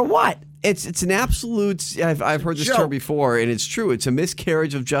care. For what? It's an absolute. I've heard this term before, and it's true. It's a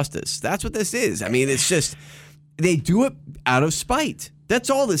miscarriage of justice. That's what this is. I mean, it's just they do it out of spite. That's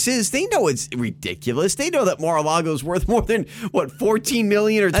all this is. They know it's ridiculous. They know that Mar-a-Lago's worth more than, $14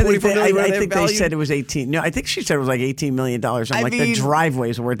 million or $24 million? I think they said it was 18. No, I think she said it was like $18 million. The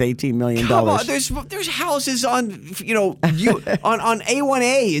driveway's worth $18 million. Come on, there's houses on, on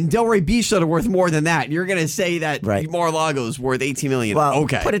A1A in Delray Beach that are worth more than that. You're going to say that Mar-a-Lago's worth $18 million. Well,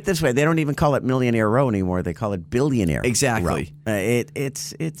 okay. Put it this way. They don't even call it Millionaire Row anymore. They call it Billionaire Exactly. Row.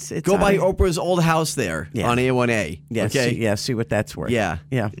 It's Go by Oprah's old house there on A1A. Yeah, okay? See what that's worth. Yeah.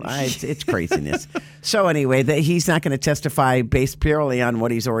 It's craziness. So anyway, he's not going to testify based purely on what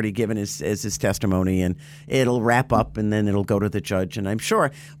he's already given as his testimony, and it'll wrap up, and then it'll go to the judge, and I'm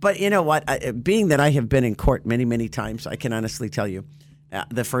sure. But you know what? Being that I have been in court many, many times, I can honestly tell you,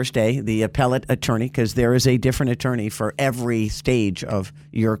 the first day, the appellate attorney, because there is a different attorney for every stage of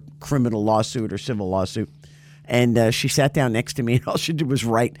your criminal lawsuit or civil lawsuit. And she sat down next to me, and all she did was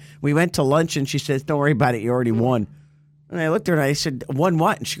write. We went to lunch, and she says, "Don't worry about it. You already won." And I looked at her and I said, "Won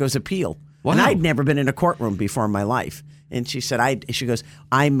what?" And she goes, "Appeal." Wow. And I'd never been in a courtroom before in my life. And she said, she goes,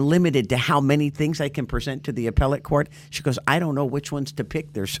 "I'm limited to how many things I can present to the appellate court." She goes, "I don't know which ones to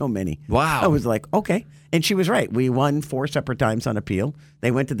pick. There's so many." Wow. I was like, okay. And she was right. We won 4 separate times on appeal.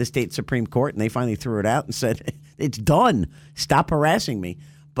 They went to the state Supreme Court, and they finally threw it out and said, "It's done. Stop harassing me."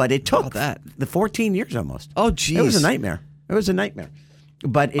 But it took the 14 years almost. Oh, geez. It was a nightmare.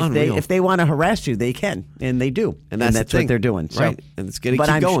 But if they want to harass you, they can, and they do, and that's what they're doing. So, right, and it's going to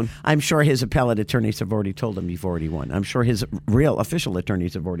keep going. I'm sure his appellate attorneys have already told him you've already won. I'm sure his real official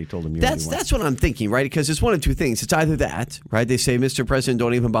attorneys have already told him you already won. That's what I'm thinking, right? Because it's one of two things. It's either that, right? They say, "Mr. President,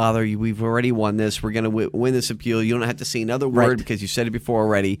 don't even bother. We've already won this. We're going to win this appeal. You don't have to say another word because you said it before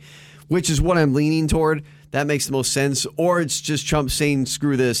already," which is what I'm leaning toward. That makes the most sense. Or it's just Trump saying,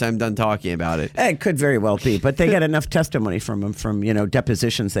 "Screw this, I'm done talking about it." It could very well be. But they got enough testimony from him from,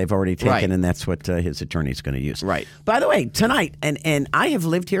 depositions they've already taken, and that's what his attorney's going to use. Right. By the way, tonight, and I have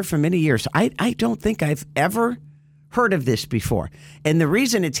lived here for many years, I don't think I've ever heard of this before. And the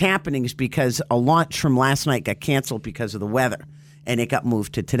reason it's happening is because a launch from last night got canceled because of the weather, and it got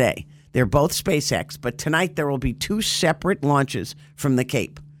moved to today. They're both SpaceX, but tonight there will be 2 separate launches from the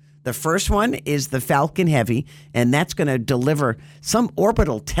Cape. The first one is the Falcon Heavy, and that's going to deliver some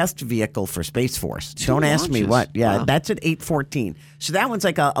orbital test vehicle for Space Force. Don't ask me what. Yeah, wow. That's at 8:14. So that one's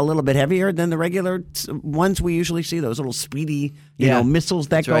like a little bit heavier than the regular ones we usually see, those little speedy missiles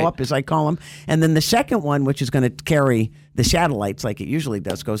that go up, as I call them. And then the second one, which is going to carry the satellites like it usually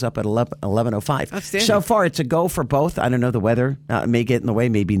does, goes up at 11:05. Outstanding. So far, it's a go for both. I don't know, the weather may get in the way,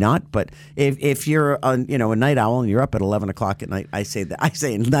 maybe not. But if you're a night owl and you're up at 11 o'clock at night, I say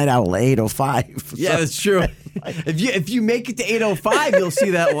night owl at 8:05. Yeah, that's true. If you make it to 8:05, you'll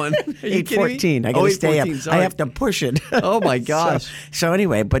see that one. 8:14. I got to stay up. Sorry. I have to push it. Oh my gosh. So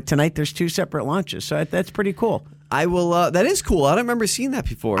anyway, but tonight there's 2 separate launches. So that's pretty cool. I will. That is cool. I don't remember seeing that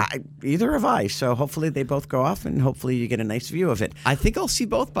before. Either have I. So hopefully they both go off, and hopefully you get a nice view of it. I think I'll see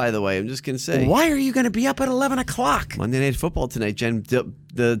both, by the way. I'm just going to say. Why are you going to be up at 11 o'clock? Monday Night Football tonight, Jen.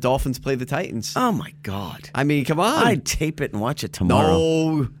 The Dolphins play the Titans. Oh, my God. I mean, come on. I'd tape it and watch it tomorrow.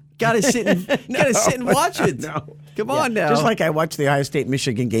 No. Gotta sit and watch it. No. Come on now. Just like I watch the Ohio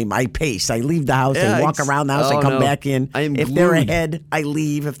State-Michigan game, I pace. I leave the house. Yeah, I walk around the house. I come back in. I am if they're glued. ahead, I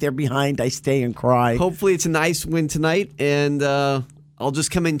leave. If they're behind, I stay and cry. Hopefully it's a nice win tonight, and I'll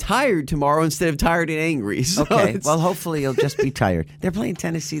just come in tired tomorrow instead of tired and angry. So Okay. Well, hopefully you'll just be tired. They're playing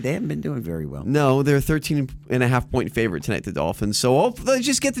Tennessee. They haven't been doing very well. No, they're a 13.5-point favorite tonight, the Dolphins. So hopefully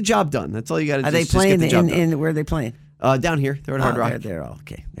just get the job done. That's all you got to do. Are they just get playing the job done. in where are they playing? Down here. They're at Hard Rock. They're all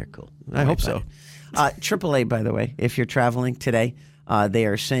okay. They're cool. I hope so. AAA, by the way, if you're traveling today, they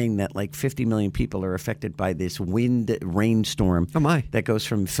are saying that like 50 million people are affected by this wind rainstorm. Oh, my. That goes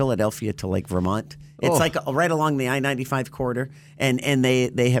from Philadelphia to like Vermont. It's like right along the I-95 corridor, and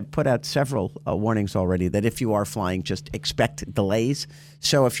they have put out several warnings already that if you are flying, just expect delays.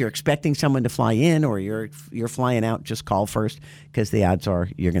 So if you're expecting someone to fly in or you're flying out, just call first because the odds are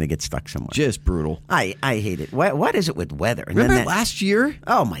you're going to get stuck somewhere. Just brutal. I hate it. What is it with weather? And Remember then last year?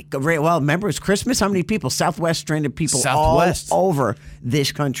 Oh, my God. Well, remember it was Christmas? How many people? Southwest stranded people Southwest. all over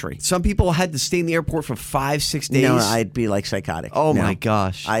this country. Some people had to stay in the airport for 5-6 days. No, I'd be like psychotic. Oh, No. my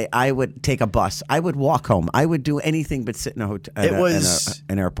gosh. I would take a bus. I would walk home. I would do anything but sit in a hotel.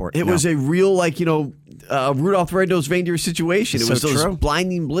 An airport. It was a real, Rudolph the Red-Nosed Reindeer situation. It So was those true.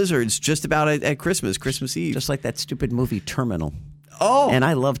 blinding blizzards just about at Christmas Eve. just like that stupid movie Terminal. Oh. And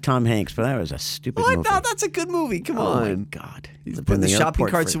I love Tom Hanks, but that was a stupid Oh, movie. no, that's a good movie. Come Oh, on. my God. He's Lived putting in the shopping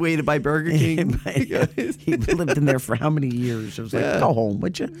airport carts for- away to buy Burger King. He lived in there for how many years? It was like, go home,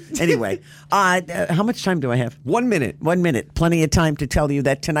 would you? Anyway, how much time do I have? 1 minute. 1 minute. Plenty of time to tell you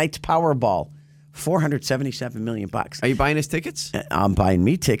that tonight's Powerball, $477 million. Are you buying us tickets? I'm buying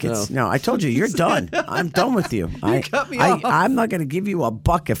me tickets. No, I told you, you're done. I'm done with you. You cut me off. I'm not going to give you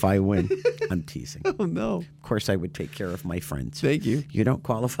 $1 if I win. I'm teasing. Oh, no. Of course, I would take care of my friends. Thank you. You don't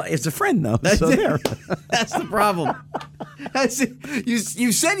qualify as a friend, though. That's so it. there. That's the problem. That's it.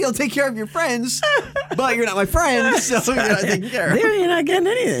 You said you'll take care of your friends, but you're not my friend, so you're not taking care of. There, you're not getting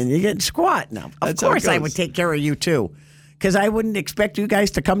anything. You're getting squat. Now, of That's how it course, I goes. would take care of you, too. Because I wouldn't expect you guys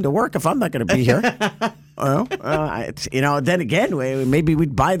to come to work if I'm not going to be here. Then again, maybe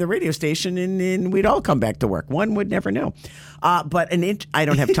we'd buy the radio station and we'd all come back to work. One would never know. But I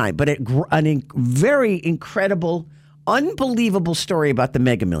don't have time. But a very incredible, unbelievable story about the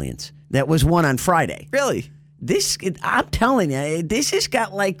Mega Millions that was won on Friday. Really? I'm telling you, this has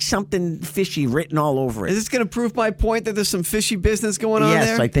got like something fishy written all over it. Is this going to prove my point that there's some fishy business going on there?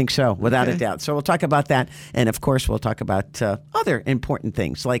 Yes, I think so, without a doubt. So we'll talk about that. And, of course, we'll talk about other important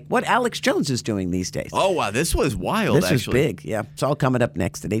things, like what Alex Jones is doing these days. Oh, wow. This was wild, This actually. is big, yeah. It's all coming up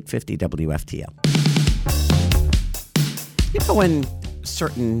next at 8:50 WFTL. You know when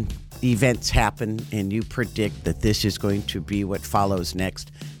certain events happen and you predict that this is going to be what follows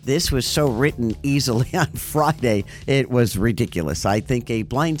next? This was so written easily on Friday, it was ridiculous. I think a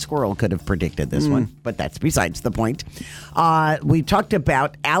blind squirrel could have predicted this one, but that's besides the point. We talked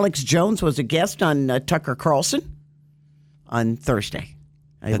about Alex Jones was a guest on Tucker Carlson on Thursday.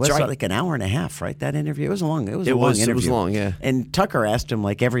 It was right. like an hour and a half, right? That interview. It was a long interview. It was long, yeah. And Tucker asked him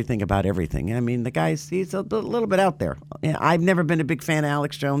like everything about everything. I mean, the he's a little bit out there. Yeah, I've never been a big fan of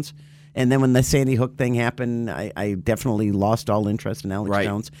Alex Jones. And then when the Sandy Hook thing happened, I definitely lost all interest in Alex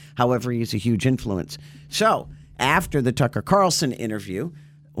Jones. However, he's a huge influence. So after the Tucker Carlson interview,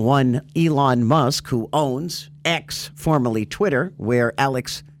 one Elon Musk, who owns X, formerly Twitter, where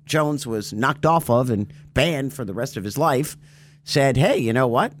Alex Jones was knocked off of and banned for the rest of his life, said, hey, you know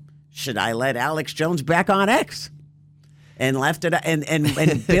what? Should I let Alex Jones back on X? And left it,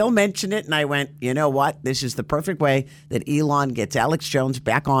 and Bill mentioned it, and I went, you know what? This is the perfect way that Elon gets Alex Jones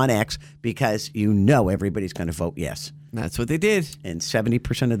back on X because everybody's going to vote yes. That's what they did. And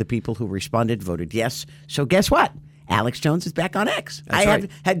 70% of the people who responded voted yes. So guess what? Alex Jones is back on X. That's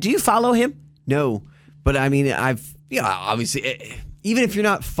right. Do you follow him? No, but I mean, obviously, even if you're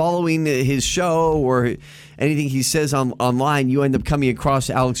not following his show or anything he says online, you end up coming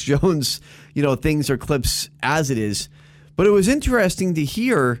across Alex Jones, things or clips as it is. But it was interesting to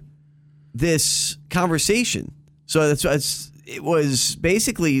hear this conversation. So it was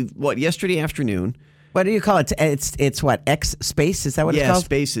basically yesterday afternoon. What do you call it? It's what, X Space? Is that what it's called? Yeah,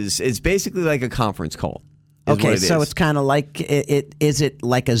 Spaces. It's basically like a conference call. Okay, so it's kind of like is it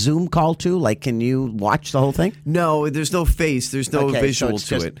like a Zoom call too? Like, can you watch the whole thing? No, there's no face. There's no visual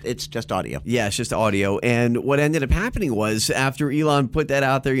to it. It's just audio. Yeah, it's just audio. And what ended up happening was after Elon put that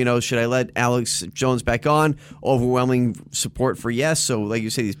out there, should I let Alex Jones back on? Overwhelming support for yes. So like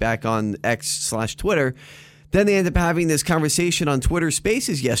you said, he's back on X/Twitter. Then they ended up having this conversation on Twitter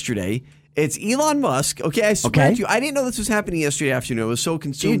Spaces yesterday. It's Elon Musk. Okay, I swear to you, I didn't know this was happening yesterday afternoon. I was so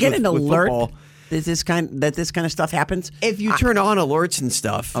consumed Do you get with an alert? football. that this kind of stuff happens? If you turn on alerts and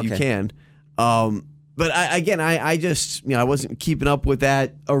stuff, you can. But I just, I wasn't keeping up with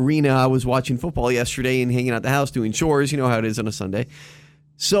that arena. I was watching football yesterday and hanging out the house doing chores. You know how it is on a Sunday.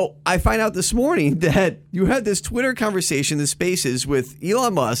 So I find out this morning that you had this Twitter conversation, the Spaces, with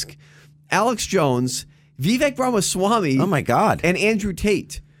Elon Musk, Alex Jones, Vivek Ramaswamy. Oh, my God. And Andrew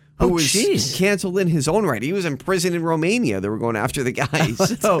Tate, who was canceled in his own right. He was in prison in Romania. They were going after the guy.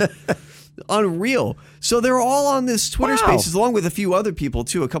 So unreal. So they're all on this Twitter Spaces, along with a few other people,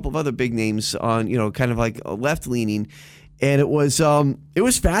 too, a couple of other big names on, kind of like left-leaning. And it was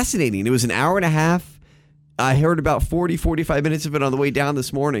fascinating. It was an hour and a half. I heard about 40, 45 minutes of it on the way down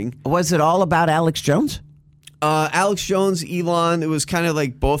this morning. Was it all about Alex Jones? Alex Jones, Elon, it was kind of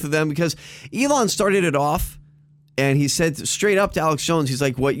like both of them because Elon started it off and he said straight up to Alex Jones, he's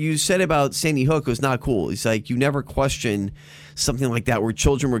like, what you said about Sandy Hook was not cool. He's like, you never question something like that where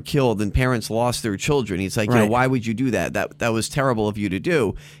children were killed and parents lost their children. He's like, why would you do that? That was terrible of you to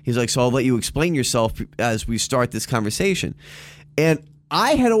do. He's like, so I'll let you explain yourself as we start this conversation. And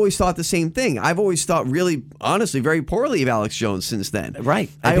I had always thought the same thing. I've always thought really, honestly, very poorly of Alex Jones since then. Right.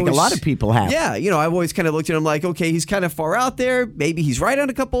 I think a lot of people have. Yeah. I've always kind of looked at him like, okay, he's kind of far out there. Maybe he's right on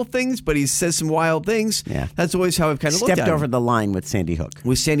a couple of things, but he says some wild things. Yeah. That's always how I've kind of looked at him. Stepped over the line with Sandy Hook.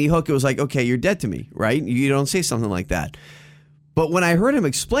 With Sandy Hook, it was like, okay, you're dead to me, right? You don't say something like that. But when I heard him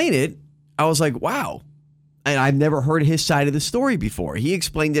explain it, I was like, wow. And I've never heard his side of the story before. He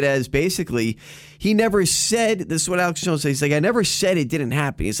explained it as basically, he never said, this is what Alex Jones says, he's like, I never said it didn't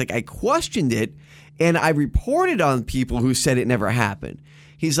happen. He's like, I questioned it and I reported on people who said it never happened.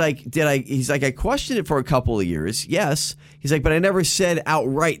 He's like, I questioned it for a couple of years. Yes. He's like, but I never said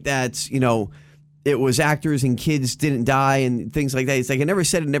outright that, it was actors and kids didn't die and things like that. He's like, I never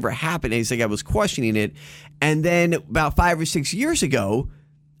said it never happened. And he's like, I was questioning it. And then about 5 or 6 years ago,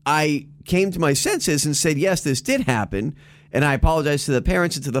 I came to my senses and said, yes, this did happen. And I apologize to the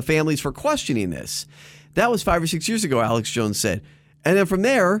parents and to the families for questioning this. That was 5 or 6 years ago, Alex Jones said. And then from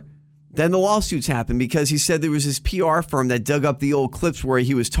there, then the lawsuits happened because he said there was this PR firm that dug up the old clips where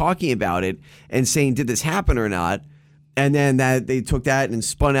he was talking about it and saying, did this happen or not? And then that they took that and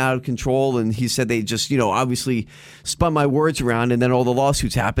spun out of control. And he said they just, obviously spun my words around. And then all the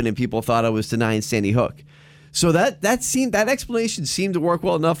lawsuits happened and people thought I was denying Sandy Hook. So that explanation seemed to work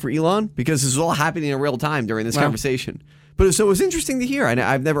well enough for Elon because this was all happening in real time during this conversation. But so it was interesting to hear.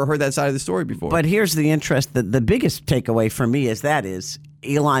 I've never heard that side of the story before. But here's the interest. The biggest takeaway for me is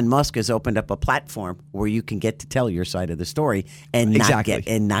Elon Musk has opened up a platform where you can get to tell your side of the story and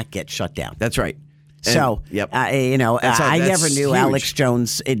not get shut down. That's right. So, I never knew huge. Alex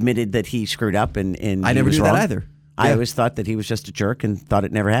Jones admitted that he screwed up and I never knew that either. I always thought that he was just a jerk and thought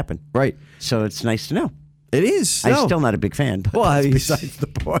it never happened. Right. So it's nice to know. It is. I'm still not a big fan, but that's besides the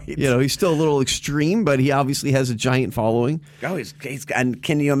point. He's still a little extreme, but he obviously has a giant following. Oh, and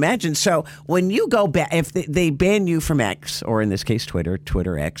can you imagine? So when you go back, if they ban you from X, or in this case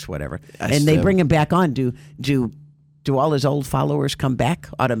Twitter X, whatever, and they bring him back on, do all his old followers come back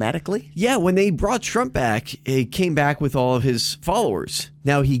automatically? Yeah, when they brought Trump back, he came back with all of his followers.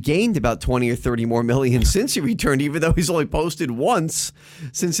 Now, he gained about 20 or 30 more million since he returned, even though he's only posted once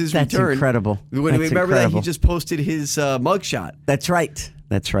since his return. That's incredible. Remember that? He just posted his mugshot. That's right.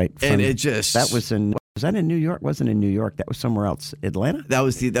 And it just... That was that in New York? Wasn't in New York. That was somewhere else. Atlanta? That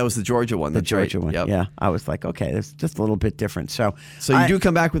was the Georgia one. The Georgia one. Yep. Yeah. I was like, okay, it's just a little bit different. So you do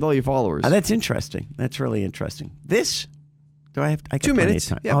come back with all your followers. That's interesting. That's really interesting. Do I have? I got 2 minutes.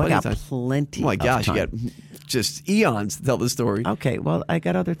 Time. Yeah, I got plenty. Oh my gosh, time. you got just eons to tell the story. Okay, well, I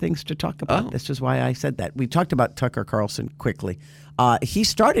got other things to talk about. Oh. This is why I said that. We talked about Tucker Carlson quickly. He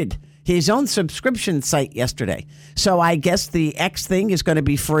started his own subscription site yesterday. So I guess the X thing is going to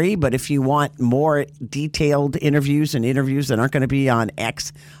be free, but if you want more detailed interviews and interviews that aren't going to be on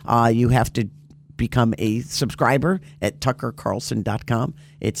X, you have to become a subscriber at tuckercarlson.com.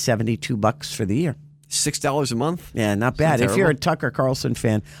 It's $72 for the year. $6 a month? Yeah, not bad. If you're a Tucker Carlson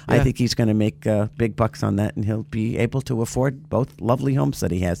fan, I think he's going to make big bucks on that, and he'll be able to afford both lovely homes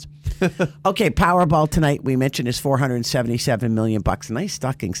that he has. Okay, Powerball tonight, we mentioned, is $477 million. Nice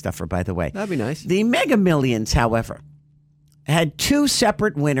stocking stuffer, by the way. That'd be nice. The Mega Millions, however, had two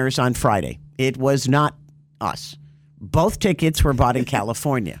separate winners on Friday. It was not us. Both tickets were bought in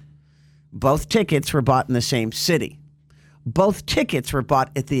California. Both tickets were bought in the same city. Both tickets were bought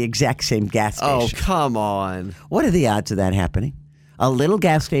at the exact same gas station. Oh, come on. What are the odds of that happening? A little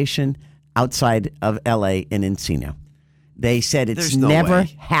gas station outside of L.A. in Encino. They said it's never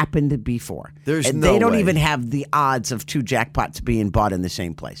happened before. They don't even have the odds of two jackpots being bought in the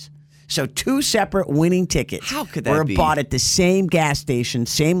same place. So 2 separate winning tickets How could that were be? bought at the same gas station,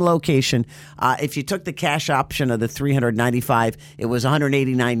 same location. If you took the cash option of the $395, it was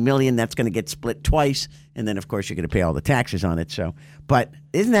 $189 million. That's going to get split twice, and then of course you're going to pay all the taxes on it. So, but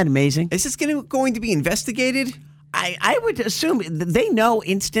isn't that amazing? Is this going to be investigated? I would assume they know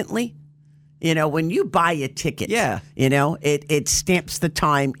instantly. You know, when you buy a ticket, you know, it stamps the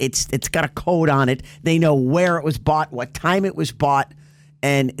time. It's got a code on it. They know where it was bought, what time it was bought.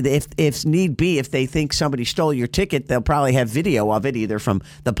 And if need be, if they think somebody stole your ticket, they'll probably have video of it, either from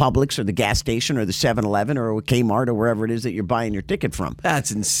the Publix or the gas station or the 7-Eleven or Kmart or wherever it is that you're buying your ticket from. That's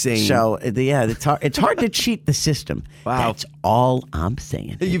insane. So, it's hard to cheat the system. Wow. That's all I'm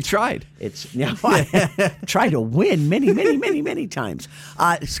saying. You've tried. I try to win many times.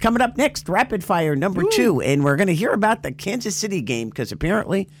 It's coming up next, Rapid Fire number 2, and we're going to hear about the Kansas City game because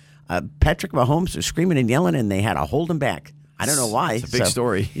apparently Patrick Mahomes was screaming and yelling, and they had to hold him back. I don't know why. It's a big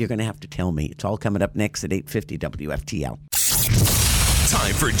story. You're going to have to tell me. It's all coming up next at 8:50 WFTL.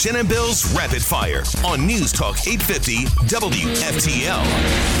 Time for Jen and Bill's Rapid Fire on News Talk 850 WFTL.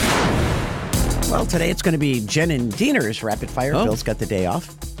 Well, today it's going to be Jen and Diener's Rapid Fire. Oh. Bill's got the day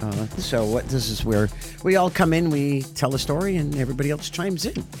off. This is where we all come in, we tell a story, and everybody else chimes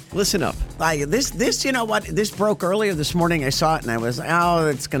in. Listen up. This, you know what? This broke earlier this morning. I saw it, and I was,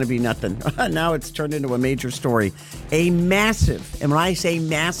 it's going to be nothing. Now it's turned into a major story. A massive, and when I say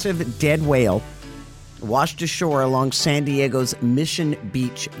massive, dead whale washed ashore along San Diego's Mission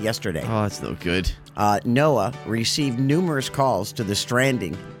Beach yesterday. Oh, that's no good. NOAA received numerous calls to the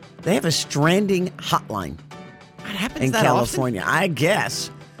stranding. They have a stranding hotline What happens in that California. I guess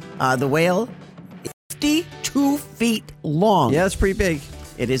the whale is 52 feet long. often? Yeah, it's pretty big.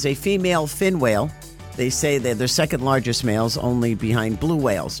 It is a female fin whale. They say they're the second largest males, only behind blue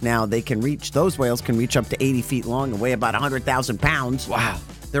whales. Now, those whales can reach up to 80 feet long and weigh about 100,000 pounds. Wow.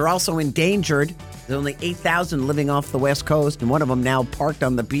 They're also endangered. There's only 8,000 living off the West Coast, and one of them now parked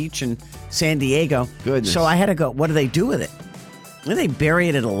on the beach in San Diego. Goodness. So I had to go, what do they do with it? Well, they bury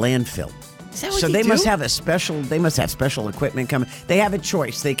it at a landfill. Is that what So you they do? must have special equipment coming. They have a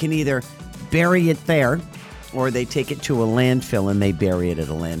choice. They can either bury it there, or they take it to a landfill and they bury it at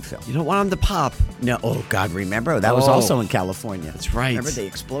a landfill. You don't want them to pop. No, oh God, remember? That was Oh. also in California. That's right. Remember they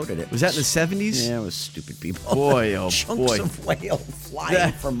exploded it. Was that in the 70s? Yeah, it was stupid people. Boy, oh Chunks boy. of whale flying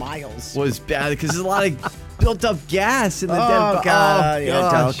That for miles. Was bad because there's a lot of built up gas in the Oh dead God! Yeah,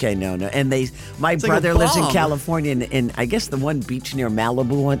 gosh. okay, no. And my like a brother lives in bomb. California, and I guess the one beach near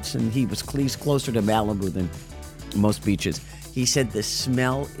Malibu once, and he's closer to Malibu than most beaches. He said the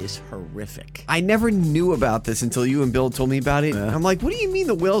smell is horrific. I never knew about this until you and Bill told me about it. I'm like, what do you mean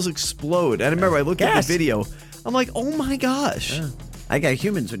the whales explode? And I remember I looked at Gas. the video. I'm like, oh my gosh. I got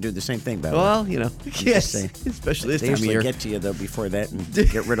humans would do the same thing, by the way. Well, you know, yes, saying. especially this They time of usually year. get to you, though, before that and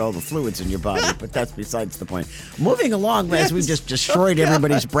get rid of all the fluids in your body, but that's besides the point. Moving along, as we Yes. just destroyed Oh,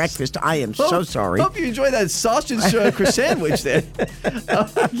 everybody's gosh. breakfast, I am so sorry. Hope you enjoyed that sausage croissant sandwich there. Oh,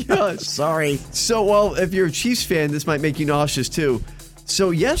 my gosh. Sorry. So, well, if you're a Chiefs fan, this might make you nauseous too. So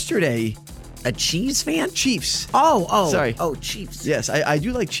yesterday, A cheese fan? Chiefs. Oh. Sorry. Oh, Chiefs. Yes, I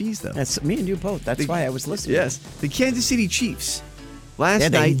do like cheese though. That's me and you both. That's why I was listening. Yes, the Kansas City Chiefs. Last Yeah,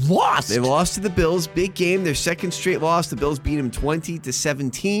 they night lost. They lost to the Bills. Big game. Their second straight loss. The Bills beat them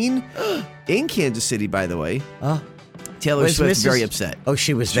 20-17 in Kansas City. By the way, Taylor Was Swift Mrs. very upset. Oh,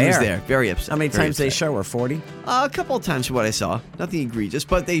 she was She there. was there. Very upset. How many Very times they upset. show her? 40? A couple of times from what I saw. Nothing egregious,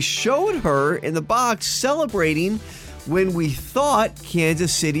 but they showed her in the box celebrating when we thought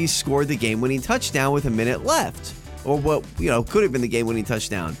Kansas City scored the game-winning touchdown with a minute left, or what could have been the game-winning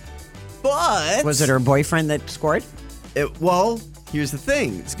touchdown. But Was it her boyfriend that scored? Well, here's the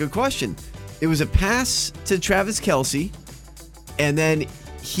thing. It's a good question. It was a pass to Travis Kelce, and then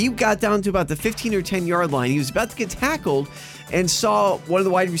he got down to about the 15 or 10-yard line. He was about to get tackled and saw one of the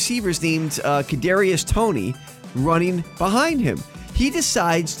wide receivers named Kadarius Toney running behind him. He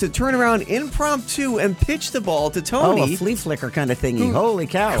decides to turn around impromptu and pitch the ball to Toney. Oh, a flea flicker kind of thingy. Holy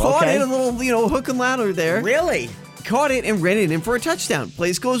cow. Caught okay. it a little, hook and ladder there. Really? Caught it and ran it in for a touchdown.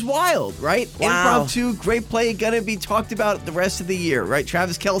 Place goes wild, right? Wow. Impromptu, great play, gonna be talked about the rest of the year, right?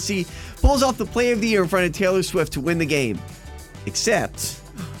 Travis Kelce pulls off the play of the year in front of Taylor Swift to win the game. Except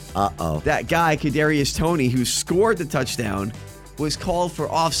that guy, Kadarius Toney, who scored the touchdown, was called for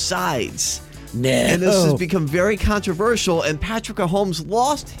offsides. No. And this has become very controversial, and Patrick Mahomes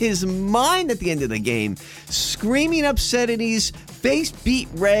lost his mind at the end of the game, screaming obscenities, face beat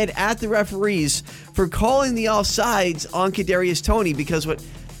red at the referees for calling the offsides on Kadarius Toney because what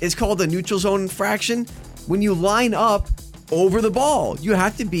is called a neutral zone infraction, when you line up over the ball, you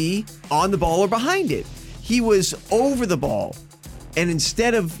have to be on the ball or behind it. He was over the ball. And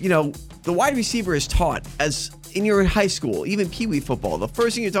instead of, the wide receiver is taught you're in high school, even Pee Wee football, the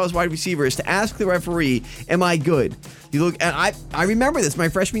first thing you're taught as wide receiver is to ask the referee, am I good? You look, and I remember this my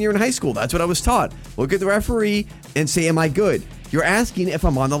freshman year in high school. That's what I was taught. Look at the referee and say, am I good? You're asking if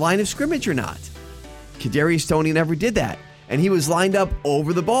I'm on the line of scrimmage or not. Kadarius Toney never did that. And he was lined up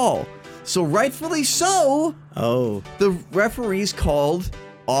over the ball. So rightfully so, the referees called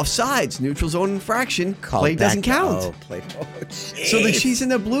offsides, neutral zone infraction. Play doesn't count. So the Chiefs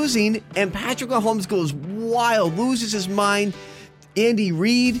end up losing, and Patrick Mahomes goes wild, loses his mind. Andy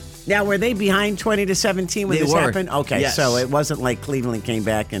Reid. Now, were they behind 20-17 when this happened? Okay, yes. So it wasn't like Cleveland came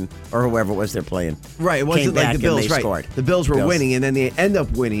back or whoever it was they're playing. Right, it wasn't like the Bills. Right, scored. The Bills were winning, and then they end up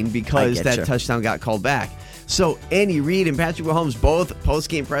winning because that touchdown got called back. So Andy Reid and Patrick Mahomes both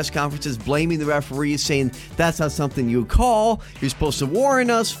post-game press conferences blaming the referees, saying that's not something you call. You're supposed to warn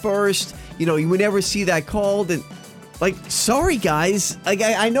us first. You would never see that called. And sorry guys.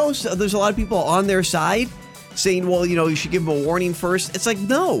 I know there's a lot of people on their side saying, well, you should give them a warning first. It's like,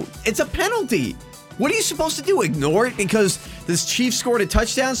 no, it's a penalty. What are you supposed to do? Ignore it because this Chiefs scored a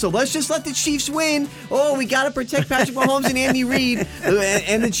touchdown, so let's just let the Chiefs win. Oh, we got to protect Patrick Mahomes and Andy Reid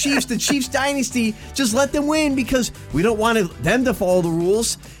and the Chiefs dynasty. Just let them win because we don't want them to follow the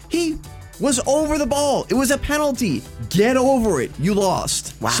rules. He was over the ball. It was a penalty. Get over it. You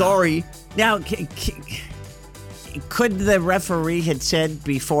lost. Wow. Sorry. Now, could the referee had said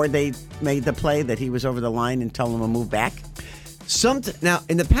before they made the play that he was over the line and tell them to move back? Now,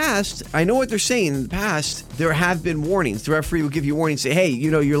 in the past, I know what they're saying. In the past, there have been warnings. The referee will give you warnings, say, hey,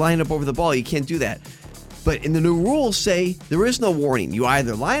 you're lining up over the ball. You can't do that. But in the new rules say there is no warning. You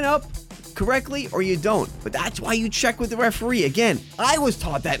either line up correctly or you don't. But that's why you check with the referee. Again, I was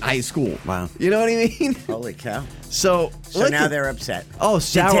taught that in high school. Wow. You know what I mean? Holy cow. So now they're upset. Oh,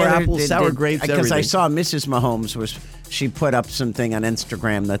 sour apples, sour grapes, everything. Because I saw Mrs. Mahomes she put up something on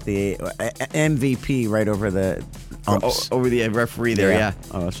Instagram that the MVP right over the umps. Over the referee there, yeah.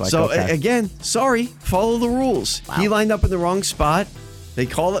 Oh, it's like, again, sorry, follow the rules. Wow. He lined up in the wrong spot. They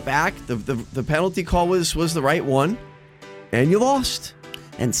call it back. The penalty call was the right one, and you lost.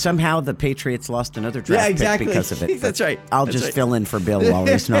 And somehow the Patriots lost another draft pick because of it. That's right. I'll just fill in for Bill while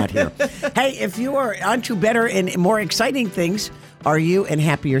he's not here. Hey, if you are onto better and more exciting things, are you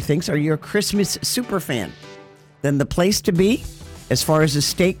a Christmas super fan? Then the place to be, as far as the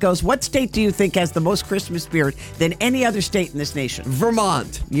state goes, what state do you think has the most Christmas spirit than any other state in this nation?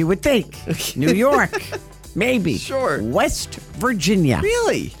 Vermont. You would think. New York. Maybe. Sure. West Virginia.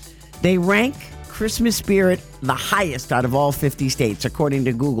 Really? They rank Christmas spirit the highest out of all 50 states, according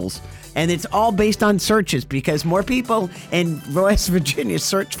to Google's. And it's all based on searches because more people in West Virginia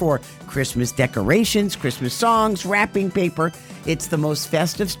search for Christmas decorations, Christmas songs, wrapping paper. It's the most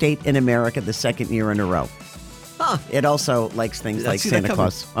festive state in America the second year in a row. Huh. It also likes things like Santa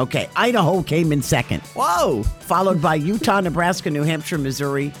Claus. Okay, Idaho came in second. Whoa. Followed by Utah, Nebraska, New Hampshire,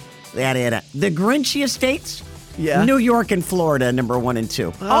 Missouri, yada. The Grinchiest states? Yeah. New York and Florida, number 1 and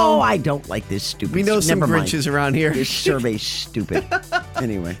 2. Oh, I don't like this stupid. We know some Grinches around here. This survey's stupid.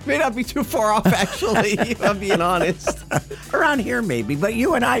 Anyway. May not be too far off, actually, if I'm being honest. Around here, maybe, but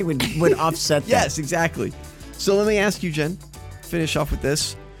you and I would offset that. Yes, exactly. So let me ask you, Jen, finish off with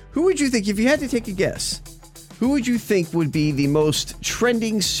this. Who would you think, if you had to take a guess, who would you think would be the most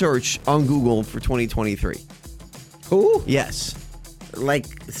trending search on Google for 2023? Who? Yes. Like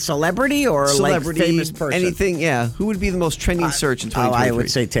celebrity or like famous person? Anything, yeah. Who would be the most trending search in 2023? I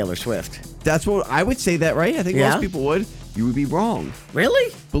would say Taylor Swift. That's what I would say that, right? I think most people would. You would be wrong.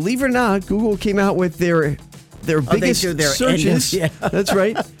 Really? Believe it or not, Google came out with their biggest searches. That's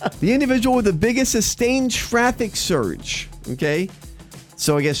right. The individual with the biggest sustained traffic surge. Okay.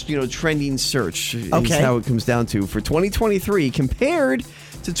 So I guess, trending search is how it comes down to. For 2023, compared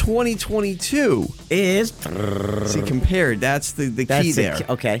to 2022. Is? See, compared. That's the key there.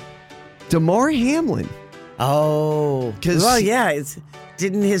 Okay. Damar Hamlin. Oh.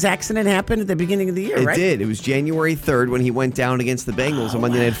 Didn't his accident happen at the beginning of the year, right? It did. It was January 3rd when he went down against the Bengals on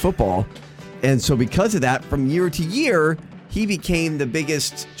Monday Night Football. And so because of that, from year to year, he became the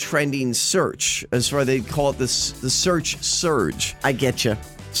biggest trending search. As far as they call it the search surge. I get you.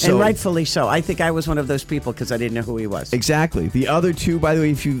 And rightfully so. I think I was one of those people because I didn't know who he was. Exactly. The other two, by the way,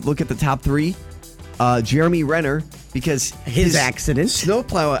 if you look at the top 3, Jeremy Renner, because his accident,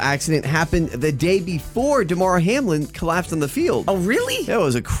 snowplow accident, happened the day before Damar Hamlin collapsed on the field. Oh, really? It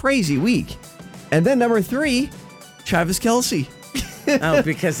was a crazy week. And then number 3, Travis Kelce. Oh,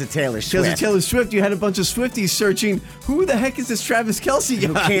 because of Taylor Swift. Because of Taylor Swift, you had a bunch of Swifties searching, who the heck is this Travis Kelce guy?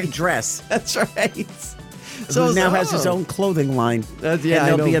 Who can't dress. That's right. So he now has his own clothing line. And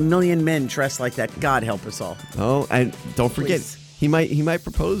there'll be a million men dressed like that. God help us all. Oh, and don't forget, He might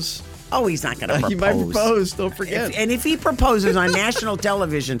propose. Oh, he's not going to propose. He might propose. Don't forget. If he proposes on national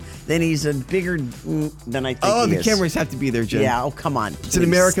television, then he's a bigger than I think he is. The cameras have to be there, Jim. Yeah, come on. It's an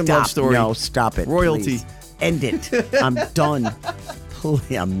American love story. No, stop it. Royalty. Please. End it. I'm done.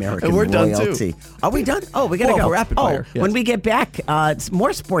 American and we're royalty. Done too. Are we done? Oh, we got to go. Rapid fire. Yes. When we get back, it's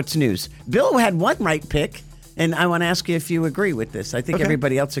more sports news. Bill had one right pick. And I want to ask you if you agree with this. I think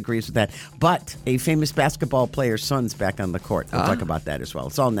everybody else agrees with that. But a famous basketball player's son's back on the court. We'll talk about that as well.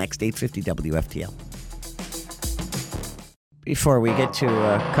 It's all next, 8:50 WFTL. Before we get to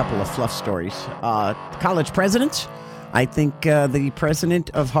a couple of fluff stories, college presidents. I think the president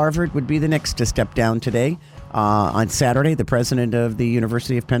of Harvard would be the next to step down today. On Saturday, the president of the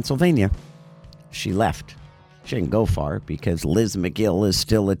University of Pennsylvania, she left. She didn't go far because Liz McGill is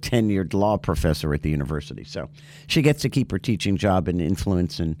still a tenured law professor at the university. So she gets to keep her teaching job and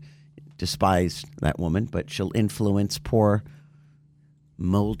influence, and despise that woman, but she'll influence poor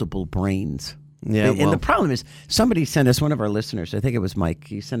moldable brains. Yeah, and the problem is somebody sent us, one of our listeners, I think it was Mike,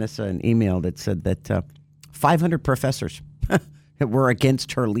 he sent us an email that said that 500 professors were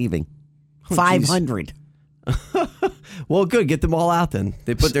against her leaving. 500. Well, good. Get them all out then.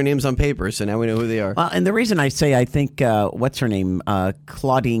 They put their names on paper, so now we know who they are. And the reason I say I think, what's her name?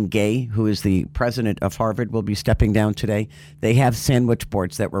 Claudine Gay, who is the president of Harvard, will be stepping down today. They have sandwich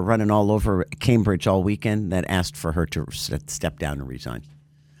boards that were running all over Cambridge all weekend that asked for her to step down and resign.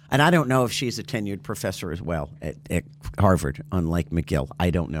 And I don't know if she's a tenured professor as well at Harvard, unlike McGill. I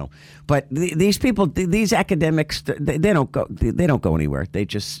don't know. But these people, these academics, they don't go anywhere. They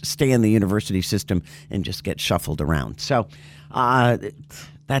just stay in the university system and just get shuffled around. So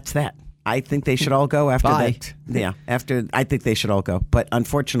that's that. I think they should all go after that. Yeah, I think they should all go. But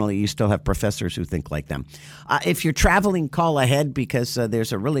unfortunately, you still have professors who think like them. If you're traveling, call ahead because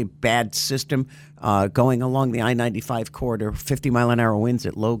there's a really bad system going along the I-95 corridor, 50-mile-an-hour winds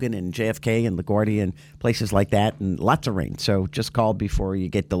at Logan and JFK and LaGuardia and places like that, and lots of rain. So just call before you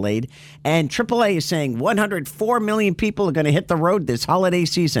get delayed. And AAA is saying 104 million people are going to hit the road this holiday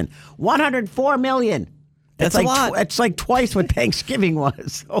season. 104 million. That's a lot. It's like twice what Thanksgiving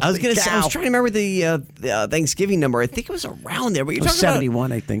was. I was going to say, I was trying to remember the Thanksgiving number. I think it was around there. But you're talking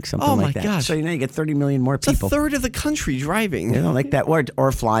 71, I think, something like that. Oh, my gosh. So, you get 30 million more people. It's a third of the country driving. Like that,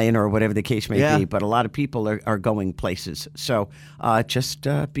 or flying, or whatever the case may be. But a lot of people are going places. So just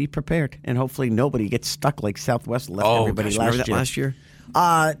be prepared. And hopefully nobody gets stuck like Southwest left everybody last year.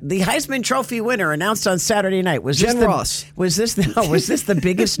 The Heisman Trophy winner announced on Saturday night. Jen Ross. Was this the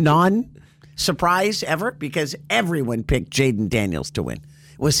biggest non-surprise ever? Because everyone picked Jaden Daniels to win.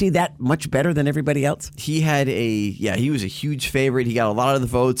 Was he that much better than everybody else? He was a huge favorite. He got a lot of the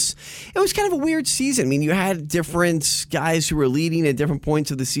votes. It was kind of a weird season. I mean, you had different guys who were leading at different points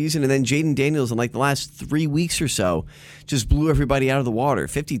of the season, and then Jaden Daniels in like the last 3 weeks or so just blew everybody out of the water.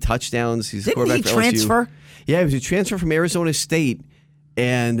 50 touchdowns. He's a quarterback for LSU. Didn't he transfer? Yeah, he was a transfer from Arizona State,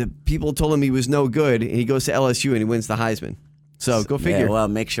 and people told him he was no good, and he goes to LSU and he wins the Heisman. So go figure. Yeah, well,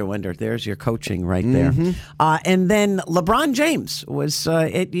 makes you wonder. There's your coaching right there. And then LeBron James was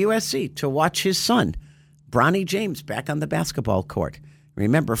at USC to watch his son, Bronny James, back on the basketball court.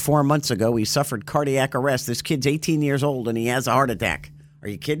 Remember, 4 months ago, he suffered cardiac arrest. This kid's 18 years old, and he has a heart attack. Are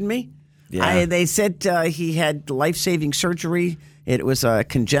you kidding me? Yeah. They said he had life-saving surgery. It was a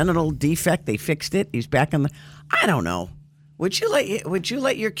congenital defect. They fixed it. He's back on the... I don't know. Would you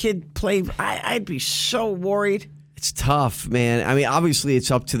let your kid play? I'd be so worried. It's tough, man. I mean, obviously,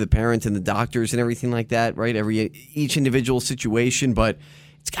 it's up to the parents and the doctors and everything like that, right? Each individual situation, but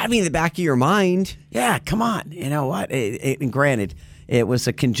it's got to be in the back of your mind. Yeah, come on. You know what? And granted, it was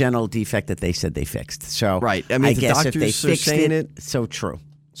a congenital defect that they said they fixed. So, right. I mean, I guess if they doctors are fixed saying it, so true.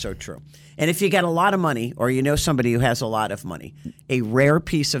 So true. And if you got a lot of money, or you know somebody who has a lot of money, a rare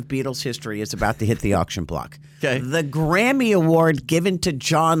piece of Beatles history is about to hit the auction block. Okay. The Grammy Award given to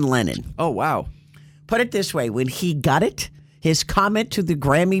John Lennon. Oh, wow. Put it this way, when he got it, his comment to the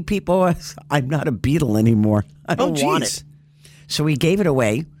Grammy people was, I'm not a Beatle anymore. I don't want it. So he gave it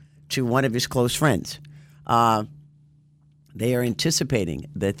away to one of his close friends. They are anticipating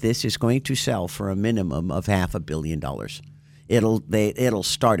that this is going to sell for a minimum of $500 million. It'll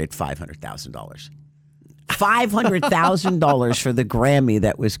start at $500,000. $500,000 for the Grammy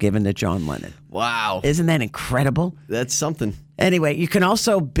that was given to John Lennon. Wow. Isn't that incredible? That's something. Anyway, you can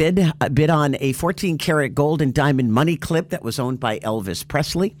also bid on a 14-karat gold and diamond money clip that was owned by Elvis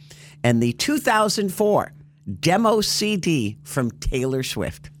Presley and the 2004 demo CD from Taylor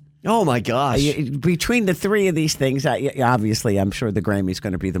Swift. Oh, my gosh. Between the three of these things, obviously, I'm sure the Grammy's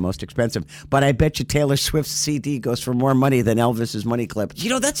going to be the most expensive. But I bet you Taylor Swift's CD goes for more money than Elvis's money clip.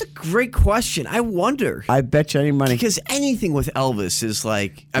 That's a great question. I wonder. I bet you any money. Because anything with Elvis is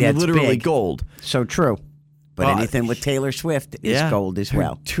literally big. Gold. So true. But anything with Taylor Swift is gold as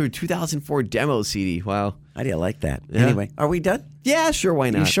well. 2004 demo CD. Wow. How do you like that? Yeah. Anyway, are we done? Yeah, sure. Why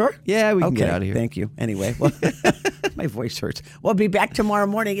not? You sure? Yeah, we can get out of here. Thank you. Anyway, well, my voice hurts. We'll be back tomorrow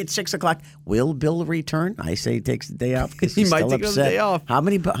morning at 6 o'clock. Will Bill return? I say he takes the day off because He he's might still take upset. the day off. How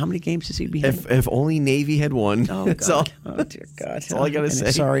many games does he be having? If only Navy had won. Oh, God. Oh, dear God. That's all I got to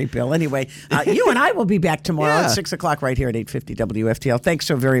say. Sorry, Bill. Anyway, you and I will be back tomorrow Yeah. at 6 o'clock right here at 850 WFTL. Thanks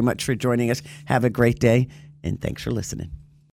so very much for joining us. Have a great day, and thanks for listening.